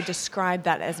like I would describe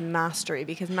that as mastery,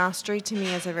 because mastery to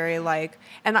me is a very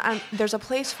there's a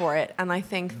place for it. And I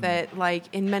think that like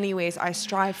in many ways I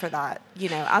strive for that.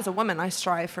 As a woman, I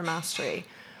strive for mastery.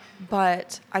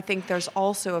 But I think there's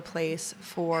also a place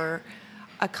for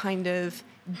a kind of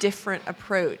different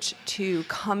approach to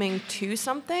coming to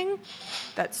something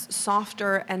that's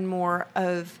softer and more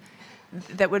of,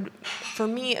 that would, for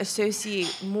me,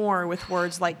 associate more with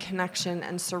words like connection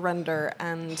and surrender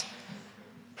and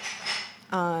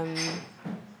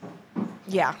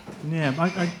yeah.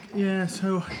 Yeah.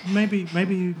 So maybe. I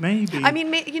mean,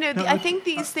 I think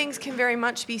these things can very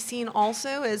much be seen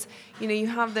also as, you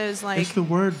have those like. It's the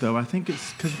word though. I think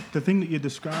it's because the thing that you're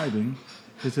describing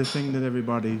is the thing that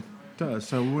everybody does.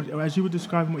 So as you were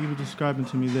describing what you were describing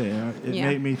to me there, it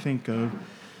made me think of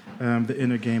the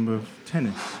inner game of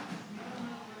tennis,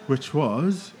 which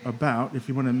was about if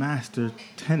you want to master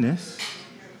tennis,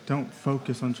 don't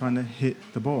focus on trying to hit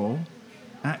the ball.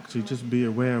 Actually, just be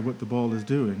aware of what the ball is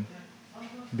doing.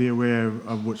 Be aware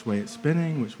of which way it's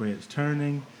spinning, which way it's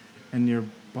turning, and your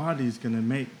body's going to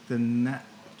make the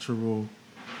natural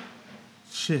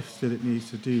shift that it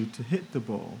needs to do to hit the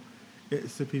ball.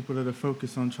 It's the people that are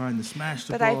focused on trying to smash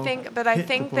the ball. I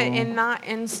think that in that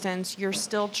instance, you're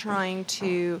still trying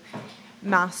to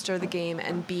master the game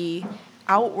and be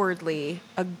outwardly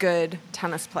a good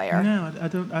tennis player. No, I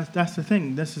don't. That's the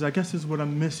thing. I guess is what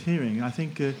I'm mishearing. I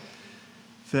think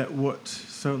that what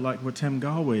Tim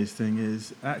Galway's thing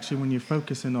is actually when you're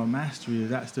focusing on mastery,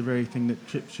 that's the very thing that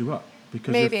trips you up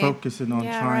because you're focusing on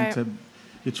trying to.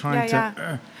 You're trying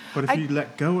to. But if you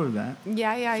let go of that, through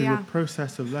the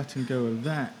process of letting go of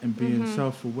that and being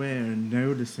self-aware and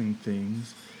noticing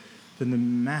things, then the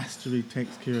mastery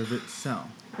takes care of itself.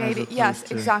 Maybe,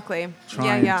 yes, exactly.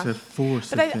 Trying to force.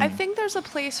 But I think there's a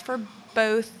place for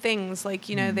both things. Like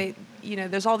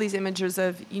there's all these images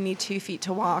of you need 2 feet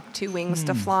to walk, 2 wings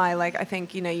to fly. Like I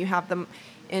think you have them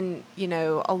in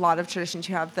a lot of traditions.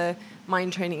 You have the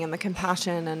mind training and the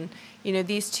compassion, and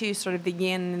these two sort of the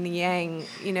yin and the yang.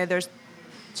 There's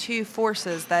 2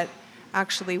 forces that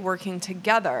actually working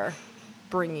together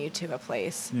bring you to a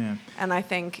place. Yeah. And I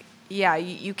think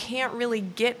you can't really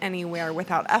get anywhere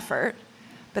without effort.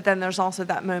 But then there's also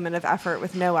that moment of effort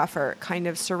with no effort, kind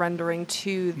of surrendering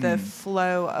to the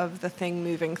flow of the thing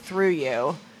moving through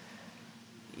you.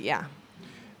 Yeah.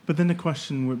 But then the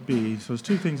question would be, so there's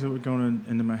 2 things that were going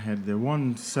into my head there.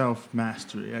 One,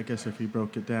 self-mastery. I guess if you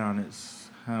broke it down, it's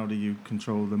how do you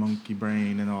control the monkey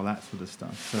brain and all that sort of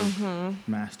stuff. So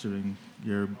mastering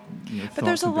your thoughts. But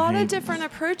there's a lot of different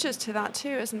approaches to that too,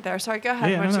 isn't there? Sorry, go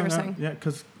ahead. What you were saying? Yeah,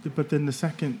 but then the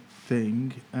second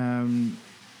thing...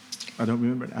 I don't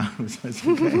remember now. That's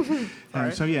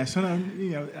okay.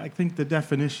 I think the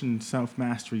definition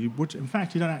self-mastery, which in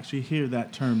fact you don't actually hear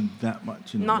that term that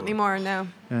much anymore. Not anymore, no.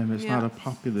 It's not a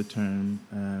popular term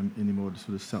anymore, the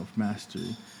sort of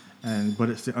self-mastery. But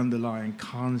it's the underlying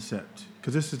concept.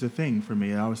 Because this is the thing for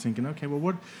me. I was thinking, okay,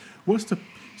 well, so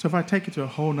if I take it to a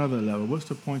whole nother level, what's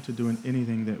the point of doing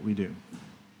anything that we do?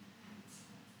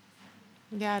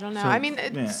 Yeah, I don't know. So,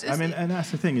 and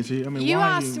that's the thing. You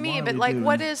asked me, but like,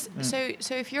 what is so?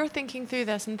 If you're thinking through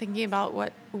this and thinking about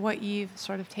what you've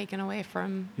sort of taken away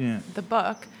from the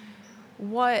book,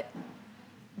 what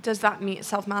does that mean?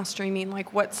 Self-mastery mean?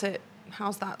 Like, what's it?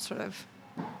 How's that sort of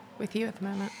with you at the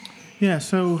moment? Yeah.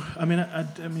 So I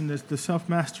mean, the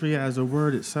self-mastery as a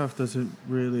word itself doesn't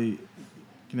really,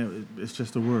 it's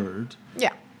just a word.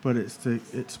 Yeah. But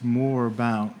it's more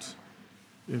about,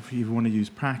 if you want to use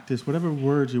practice, whatever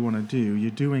word you want to do, you're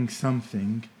doing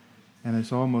something, and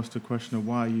it's almost a question of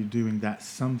why you're doing that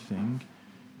something,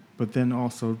 but then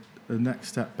also the next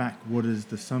step back, what is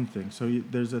the something? So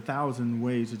there's 1,000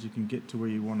 ways that you can get to where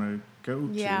you want to go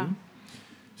to.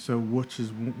 So what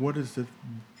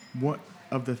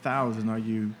of the 1,000 are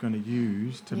you going to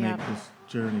use to make this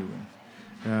journey with?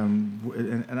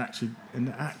 And actually,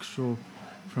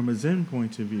 from a Zen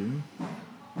point of view,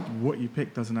 what you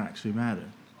pick doesn't actually matter.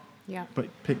 Yeah. But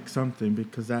pick something,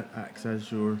 because that acts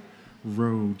as your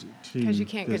road to because you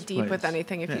can't get deep place. with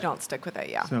anything if you don't stick with it.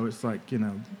 Yeah. So it's like,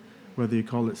 whether you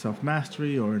call it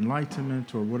self-mastery or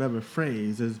enlightenment or whatever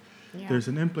phrase, there's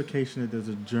an implication that there's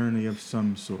a journey of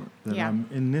some sort. That I'm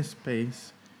in this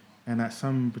space, and at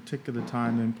some particular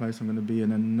time and place, I'm going to be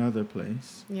in another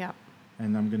place. Yeah.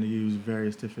 And I'm going to use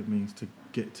various different means to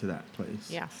get to that place.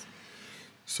 Yes.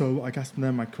 So I guess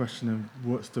then my question of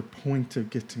what's the point of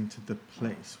getting to the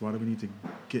place? Why do we need to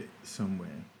get somewhere?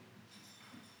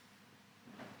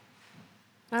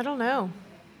 I don't know.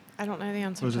 I don't know the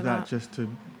answer to that. Or is that just to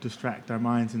distract our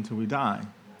minds until we die?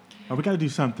 Oh, we got to do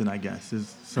something, I guess,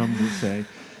 as some would say.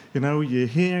 You're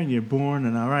here and you're born,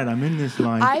 and all right, I'm in this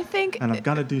life, and I've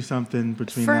got to do something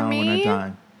between now and when I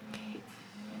die.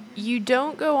 You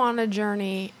don't go on a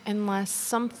journey unless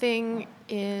something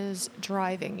is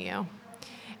driving you.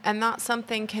 And that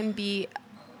something can be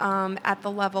at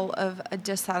the level of a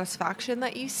dissatisfaction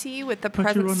that you see with the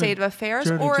present state of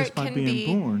affairs, or it can be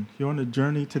born. You're on a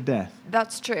journey to death.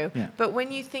 That's true. Yeah. But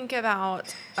when you think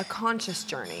about a conscious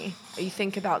journey, you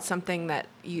think about something that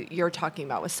you're talking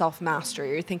about with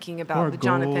self-mastery, or you're thinking about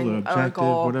Jonathan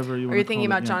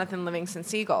Livingston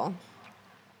Seagull.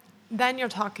 Then you're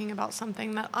talking about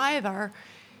something that either,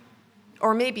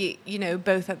 or maybe,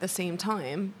 both at the same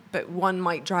time, but one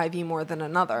might drive you more than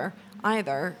another.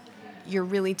 Either you're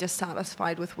really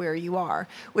dissatisfied with where you are,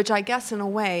 which I guess in a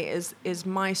way is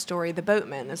my story, The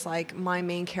Boatman. Is like my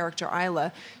main character,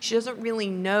 Isla. She doesn't really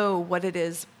know what it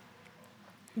is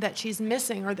that she's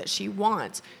missing or that she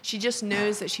wants. She just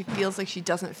knows that she feels like she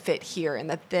doesn't fit here, and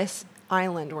that this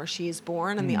island where she is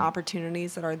born and the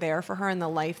opportunities that are there for her and the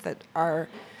life that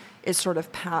is sort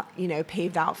of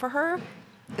paved out for her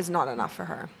is not enough for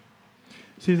her.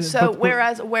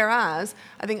 Whereas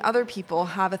I think other people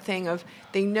have a thing of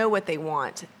they know what they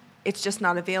want. It's just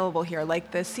not available here.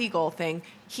 Like the seagull thing,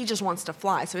 he just wants to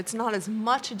fly. So it's not as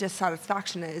much a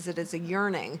dissatisfaction as it is a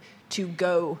yearning to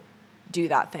go do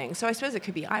that thing. So I suppose it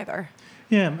could be either.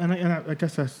 Yeah, and I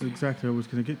guess that's exactly what I was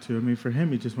going to get to. I mean, for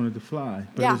him, he just wanted to fly.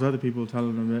 But there was other people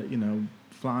telling him that,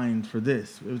 flying for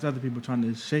this. It was other people trying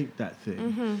to shape that thing.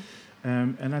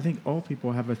 Mm-hmm. And I think all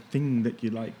people have a thing that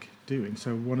you like doing.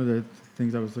 So one of the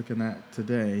things I was looking at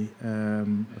today,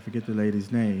 I forget the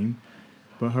lady's name,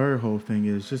 but her whole thing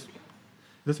is just,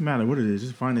 it doesn't matter what it is,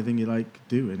 just find a thing you like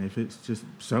doing. If it's just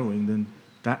sewing, then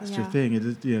that's your thing. It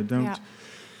is,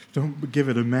 don't give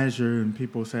it a measure and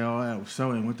people say,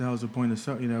 sewing, what the hell is the point of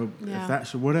sewing? If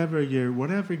that's whatever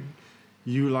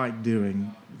you like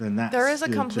doing, then that's there is a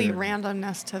complete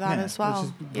randomness to that as well.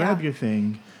 Just grab your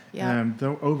thing. Yeah.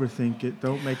 Don't overthink it.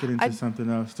 Don't make it into something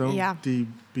else. Don't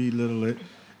belittle it.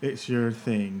 It's your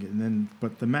thing. And then,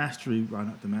 but the mastery, well,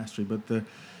 not the mastery, but the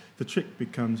trick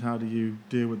becomes how do you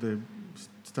deal with the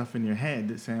stuff in your head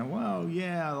that's saying, well,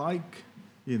 yeah, I like,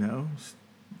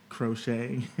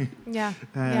 crocheting.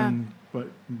 But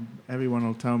everyone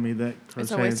will tell me that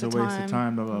crochet is a waste of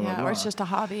time, blah, blah, blah. Or it's just a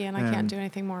hobby and I can't do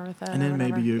anything more with it. And then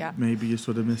maybe you're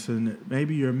sort of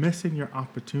missing your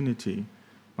opportunity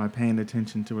by paying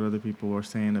attention to what other people are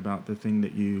saying about the thing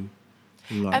that you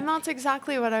love. And that's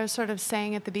exactly what I was sort of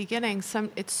saying at the beginning.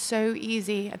 It's so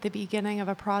easy at the beginning of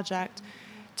a project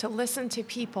to listen to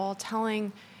people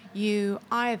telling you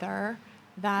either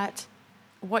that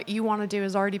what you want to do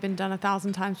has already been done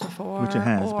 1,000 times before. Which it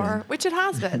has been. Which it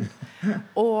has been.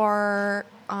 Or,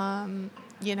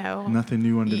 you know. Nothing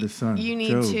new under the sun. You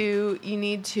need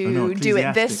to do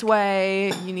it this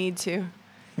way. You need to.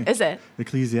 Is it?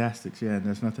 Ecclesiastics, yeah.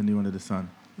 There's nothing new under the sun.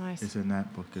 Nice. It's in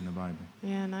that book in the Bible.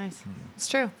 Yeah, nice. Yeah. It's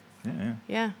true.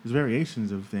 Yeah. There's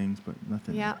variations of things, but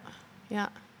nothing. Yeah.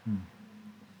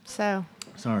 So.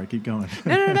 Sorry, keep going.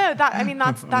 No.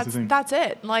 That's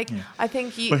it. Like, I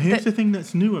think But here's the thing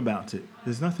that's new about it.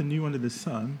 There's nothing new under the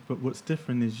sun, but what's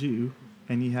different is you,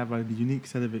 and you have a unique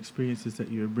set of experiences that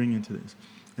you're bringing to this.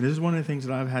 And this is one of the things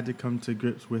that I've had to come to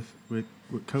grips with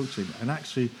coaching. And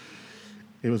actually,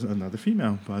 it was another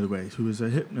female, by the way, who was a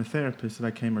hypnotherapist that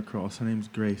I came across. Her name's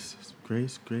Grace.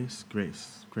 Grace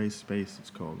Space, it's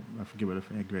called. I forget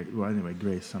what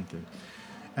Grace something.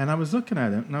 And I was looking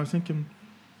at it, and I was thinking,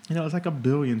 you know, it's like 1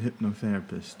 billion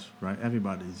hypnotherapists, right?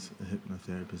 Everybody's a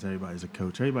hypnotherapist. Everybody's a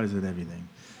coach. Everybody's at everything.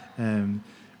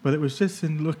 But it was just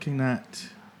in looking at,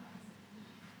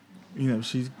 you know,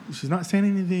 she's not saying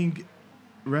anything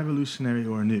revolutionary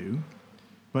or new,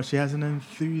 but she has an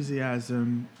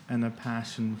enthusiasm and a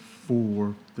passion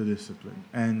for the discipline,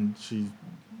 and she's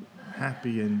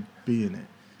happy in being it.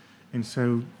 And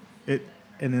so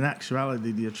in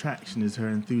actuality, the attraction is her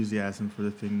enthusiasm for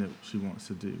the thing that she wants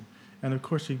to do. And of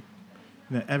course,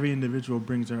 every individual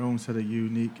brings their own set of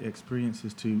unique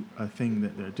experiences to a thing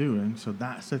that they're doing. So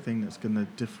that's the thing that's going to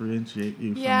differentiate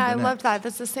you from the next. I love that.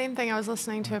 That's the same thing. I was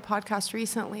listening to a podcast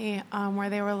recently where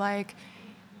they were like,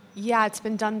 yeah, it's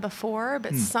been done before,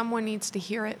 but someone needs to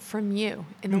hear it from you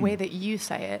in the way that you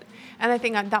say it. And I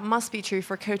think that must be true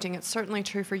for coaching. It's certainly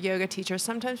true for yoga teachers.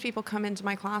 Sometimes people come into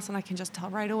my class and I can just tell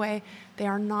right away they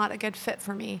are not a good fit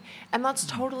for me. And that's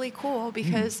totally cool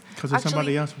because there's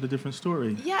somebody else with a different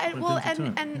story. Yeah,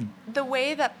 and the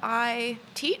way that I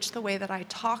teach, the way that I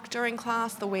talk during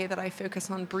class, the way that I focus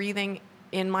on breathing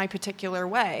in my particular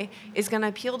way is going to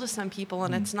appeal to some people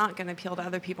and it's not going to appeal to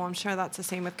other people. I'm sure that's the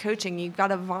same with coaching. You've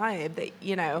got a vibe that,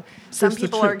 you know, some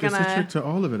people are going to... It's the trick to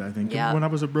all of it, I think. Yeah. When I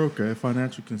was a broker, a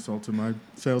financial consultant, my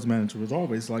sales manager was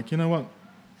always like, you know what,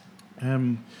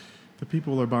 the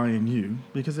people are buying you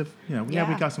because if, you know, we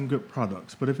got some good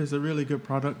products, but if it's a really good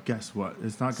product, guess what?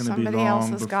 It's not going to be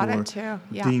long before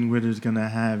Dean Witter's going to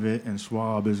have it and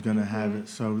Schwab is going to have it.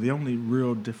 So the only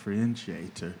real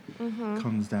differentiator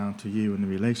comes down to you and the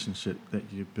relationship that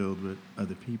you build with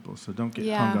other people. So don't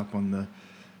get hung up on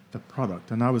the product.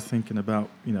 And I was thinking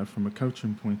about, you know, from a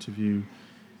coaching point of view,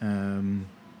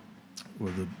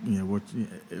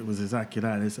 it was exactly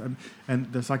that. And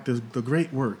there's like the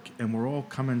great work, and we're all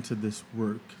coming to this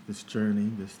work, this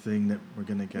journey, this thing that we're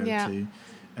going to go to,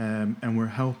 and we're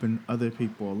helping other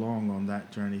people along on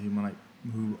that journey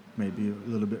who may be a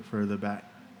little bit further back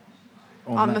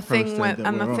on the thing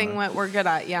that we're good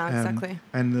at. Yeah, exactly.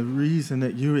 And the reason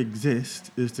that you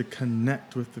exist is to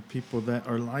connect with the people that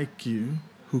are like you,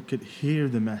 who could hear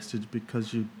the message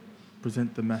because you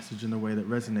present the message in a way that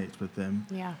resonates with them.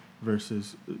 Yeah.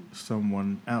 Versus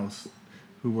someone else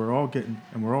who we're all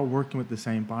working with the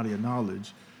same body of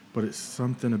knowledge, but it's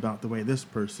something about the way this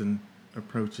person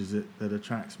approaches it that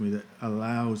attracts me, that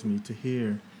allows me to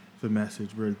hear the message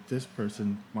where this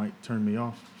person might turn me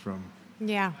off from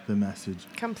the message.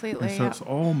 Completely. And so it's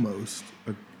almost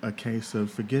a case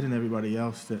of forgetting everybody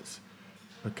else that's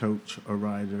a coach, a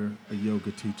writer, a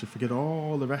yoga teacher. Forget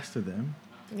all the rest of them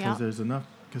because there's enough,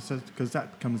 because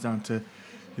that comes down to,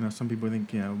 you know, some people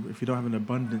think, you know, if you don't have an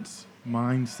abundance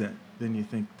mindset, then you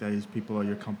think these people are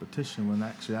your competition, when in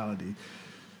actuality,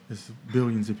 there's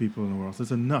billions of people in the world. So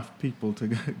there's enough people to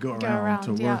go around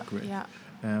to work with. Yeah.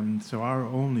 So our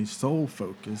only sole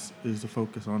focus is to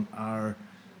focus on our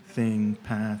thing,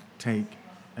 path, take,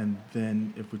 and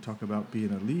then if we talk about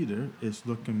being a leader, it's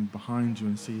looking behind you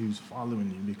and see who's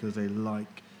following you because they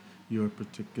like your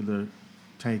particular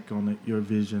take on it, your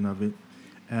vision of it,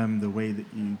 the way that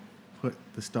you put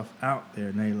the stuff out there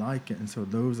and they like it, and so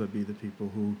those would be the people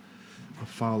who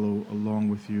follow along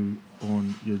with you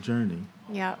on your journey.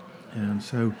 Yeah. And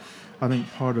so I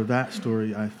think part of that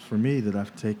story for me that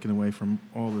I've taken away from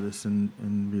all of this in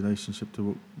relationship to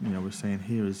what, you know, we're saying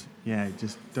here is,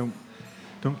 just don't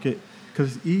get,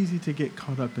 because it's easy to get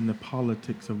caught up in the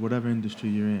politics of whatever industry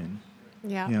you're in.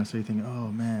 Yeah. You know, so you think, oh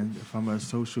man, if I'm a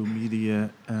social media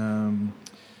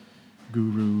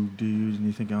guru dude, and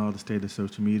you think, oh, the state of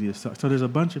social media sucks. So there's a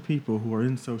bunch of people who are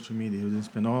in social media who then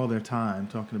spend all their time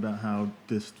talking about how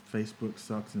this Facebook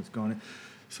sucks and it's gone.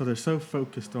 So they're so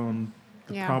focused on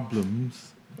the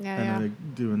problems, and they're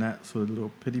doing that sort of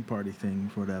little pity party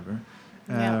thing for whatever.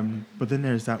 But then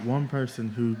there's that one person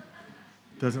who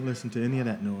doesn't listen to any of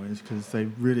that noise because they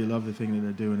really love the thing that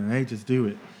they're doing, and they just do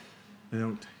it they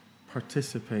don't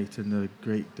participate in the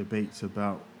great debates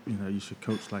about, you should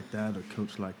coach like that or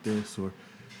coach like this, or,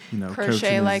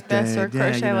 crochet like this or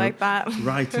crochet like that.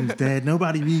 Writing's dead.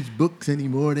 Nobody reads books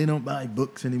anymore. They don't buy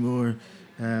books anymore.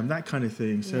 That kind of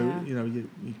thing. So,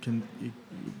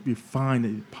 you find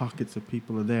that pockets of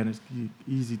people are there, and it's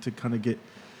easy to kind of get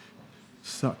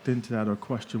sucked into that or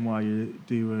question why you're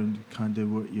doing kind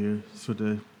of what you're sort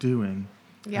of doing.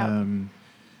 Yeah.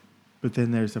 But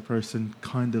then there's a person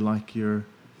kind of like your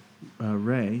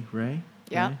Ray,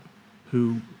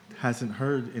 who hasn't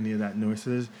heard any of that noise.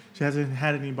 So she hasn't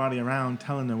had anybody around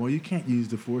telling her, well, you can't use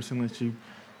the Force unless you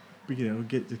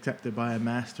get accepted by a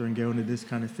master and go into this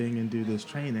kind of thing and do this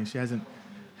training. She hasn't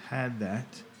had that,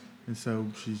 and so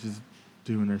she's just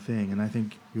doing her thing. And I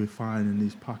think you would find in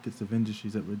these pockets of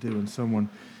industries that we're doing, someone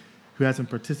who doesn't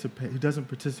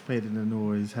participate in the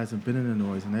noise, hasn't been in the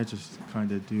noise, and they're just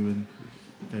kind of doing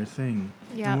their thing.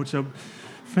 Yeah. Which I'll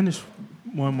finish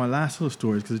one of my last little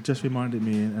stories, because it just reminded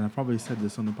me, and I probably said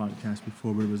this on the podcast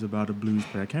before, but it was about a blues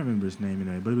player. I can't remember his name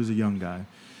anyway, but he was a young guy.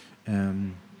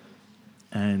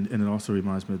 And it also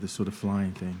reminds me of this sort of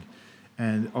flying thing.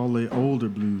 And all the older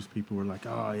blues people were like,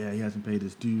 oh, yeah, he hasn't paid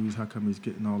his dues. How come he's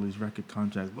getting all these record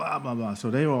contracts? Blah, blah, blah. So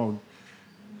they were all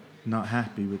not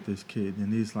happy with this kid.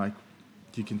 And he's like,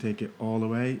 you can take it all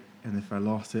away. And if I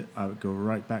lost it, I would go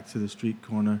right back to the street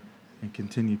corner and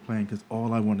continue playing, because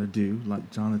all I want to do,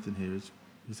 like Jonathan here,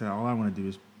 he said, all I want to do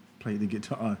is play the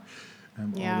guitar.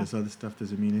 All this other stuff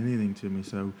doesn't mean anything to me.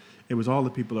 So it was all the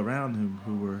people around him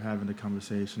who were having the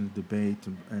conversation, debate,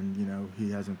 and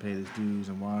he hasn't paid his dues,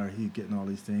 and why are he getting all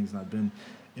these things? And I've been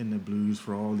in the blues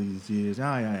for all these years.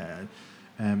 And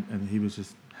he was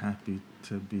just happy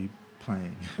to be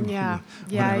playing. Yeah.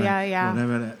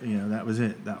 Whatever that was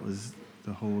it. That was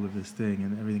the whole of his thing,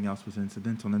 and everything else was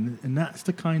incidental. And that's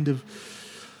the kind of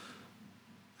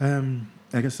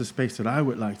I guess the space that I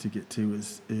would like to get to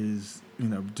is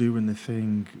doing the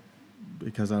thing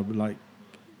because I would like,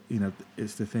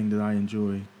 it's the thing that I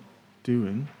enjoy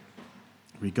doing,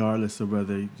 regardless of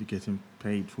whether you're getting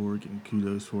paid for it, getting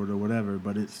kudos for it or whatever,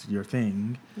 but it's your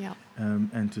thing. Yeah.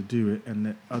 And to do it, and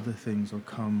that other things will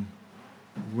come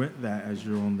with that as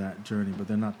you're on that journey, but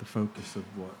they're not the focus of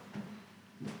what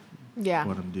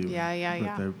I'm doing.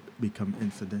 But they become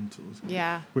incidentals.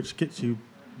 Yeah. Which gets you,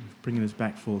 bringing us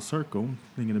back full circle,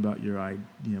 thinking about your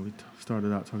idea. We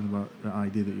started out talking about the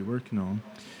idea that you're working on,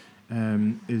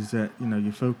 is that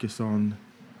you focus on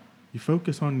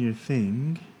your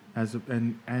thing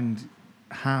and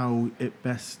how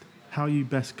you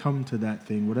best come to that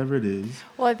thing, whatever it is.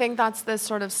 Well, I think that's the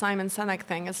sort of Simon Sinek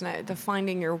thing, isn't it?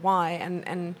 Defining your why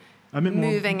and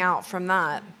moving out from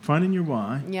that. Finding your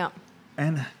why. Yeah.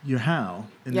 And your how,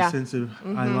 in the sense of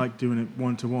I like doing it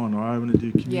one-to-one, or I want to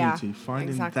do community. Yeah, finding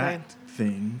exactly. that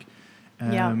thing.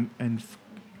 And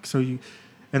so you,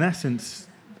 in essence,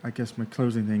 I guess my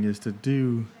closing thing is to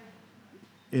do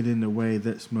it in the way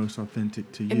that's most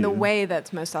authentic to you. In the way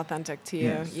that's most authentic to you.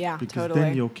 Yes, yeah, because totally.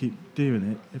 then you'll keep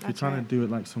doing it. If that's you're trying to do it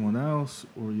like someone else,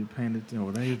 or you're paying it,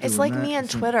 it's like me and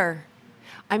Twitter.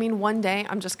 I mean, one day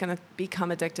I'm just going to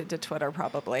become addicted to Twitter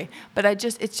probably, but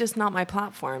it's just not my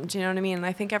platform. Do you know what I mean? And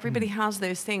I think everybody has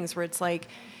those things where it's like,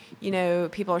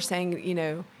 people are saying,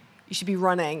 you should be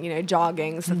running,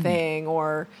 jogging's the thing,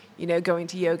 or, going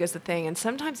to yoga's the thing. And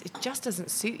sometimes it just doesn't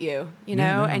suit you,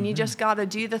 and you just got to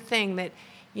do the thing that,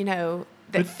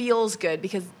 that feels good,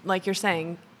 because like you're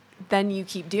saying, then you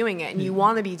keep doing it and you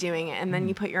want to be doing it, and then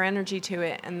you put your energy to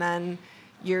it, and then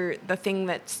the thing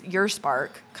that's your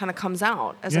spark kind of comes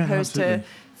out, as opposed to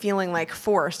feeling like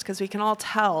forced, because we can all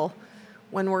tell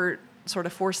when we're sort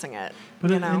of forcing it. But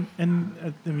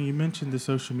you mentioned the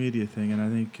social media thing, and I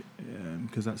think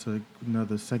because that's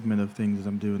another segment of things that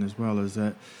I'm doing as well, is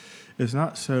that it's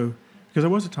not so, because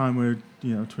there was a time where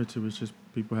Twitter was just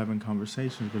people having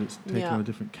conversations, but it's taken on a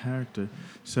different character.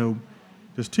 So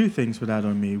there's two things for that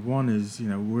on me. One is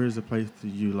where's the place that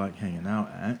you like hanging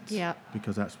out at? Yeah.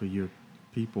 Because that's where your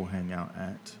people hang out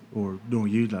at, or no,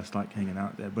 you just like hanging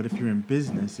out there. But if you're in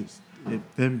business, it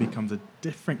then becomes a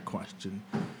different question.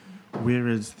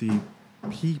 Whereas the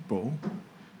people,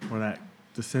 or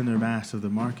the center mass of the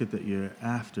market that you're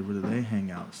after, where do they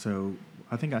hang out? So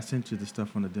I think I sent you the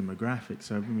stuff on the demographics.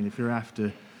 So if you're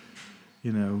after,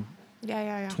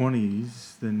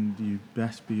 20s, then you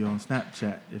best be on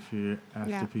Snapchat. If you're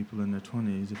after people in their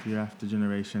 20s, if you're after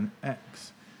Generation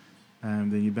X,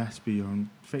 then you best be on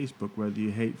Facebook, whether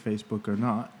you hate Facebook or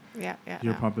not.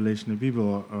 Your population of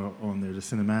people are on there, the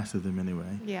center mass of them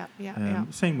anyway.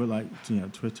 Same with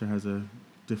Twitter has a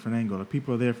different angle.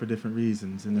 People are there for different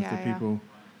reasons, and if the people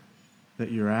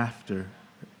that you're after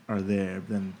are there,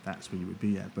 then that's where you would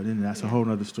be at. But then that's a whole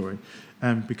other story.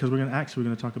 Because we're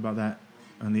going to talk about that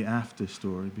on the after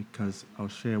story, because I'll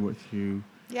share with you.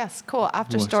 Yes, cool.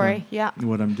 After story,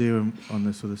 what I'm doing on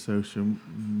the sort of social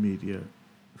media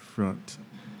front.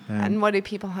 And what do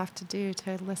people have to do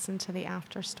to listen to the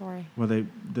after story? Well,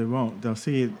 they won't. They'll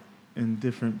see it in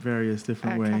various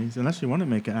different ways. Unless you want to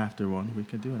make an after one, we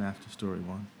could do an after story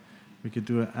one. We could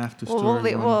do an after story one.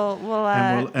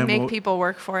 We'll make people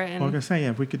work for it. Well, I'm going to say,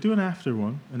 if we could do an after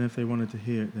one, and if they wanted to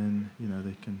hear it, then,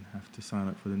 they can have to sign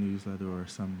up for the newsletter or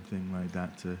something like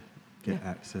that to get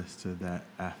access to that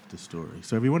after story.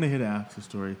 So if you want to hear the after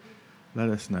story, let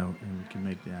us know, and we can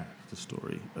make the after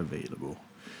story available.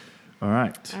 All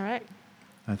right.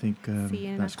 I think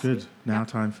that's good. Now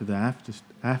time for the after show.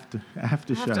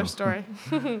 After story.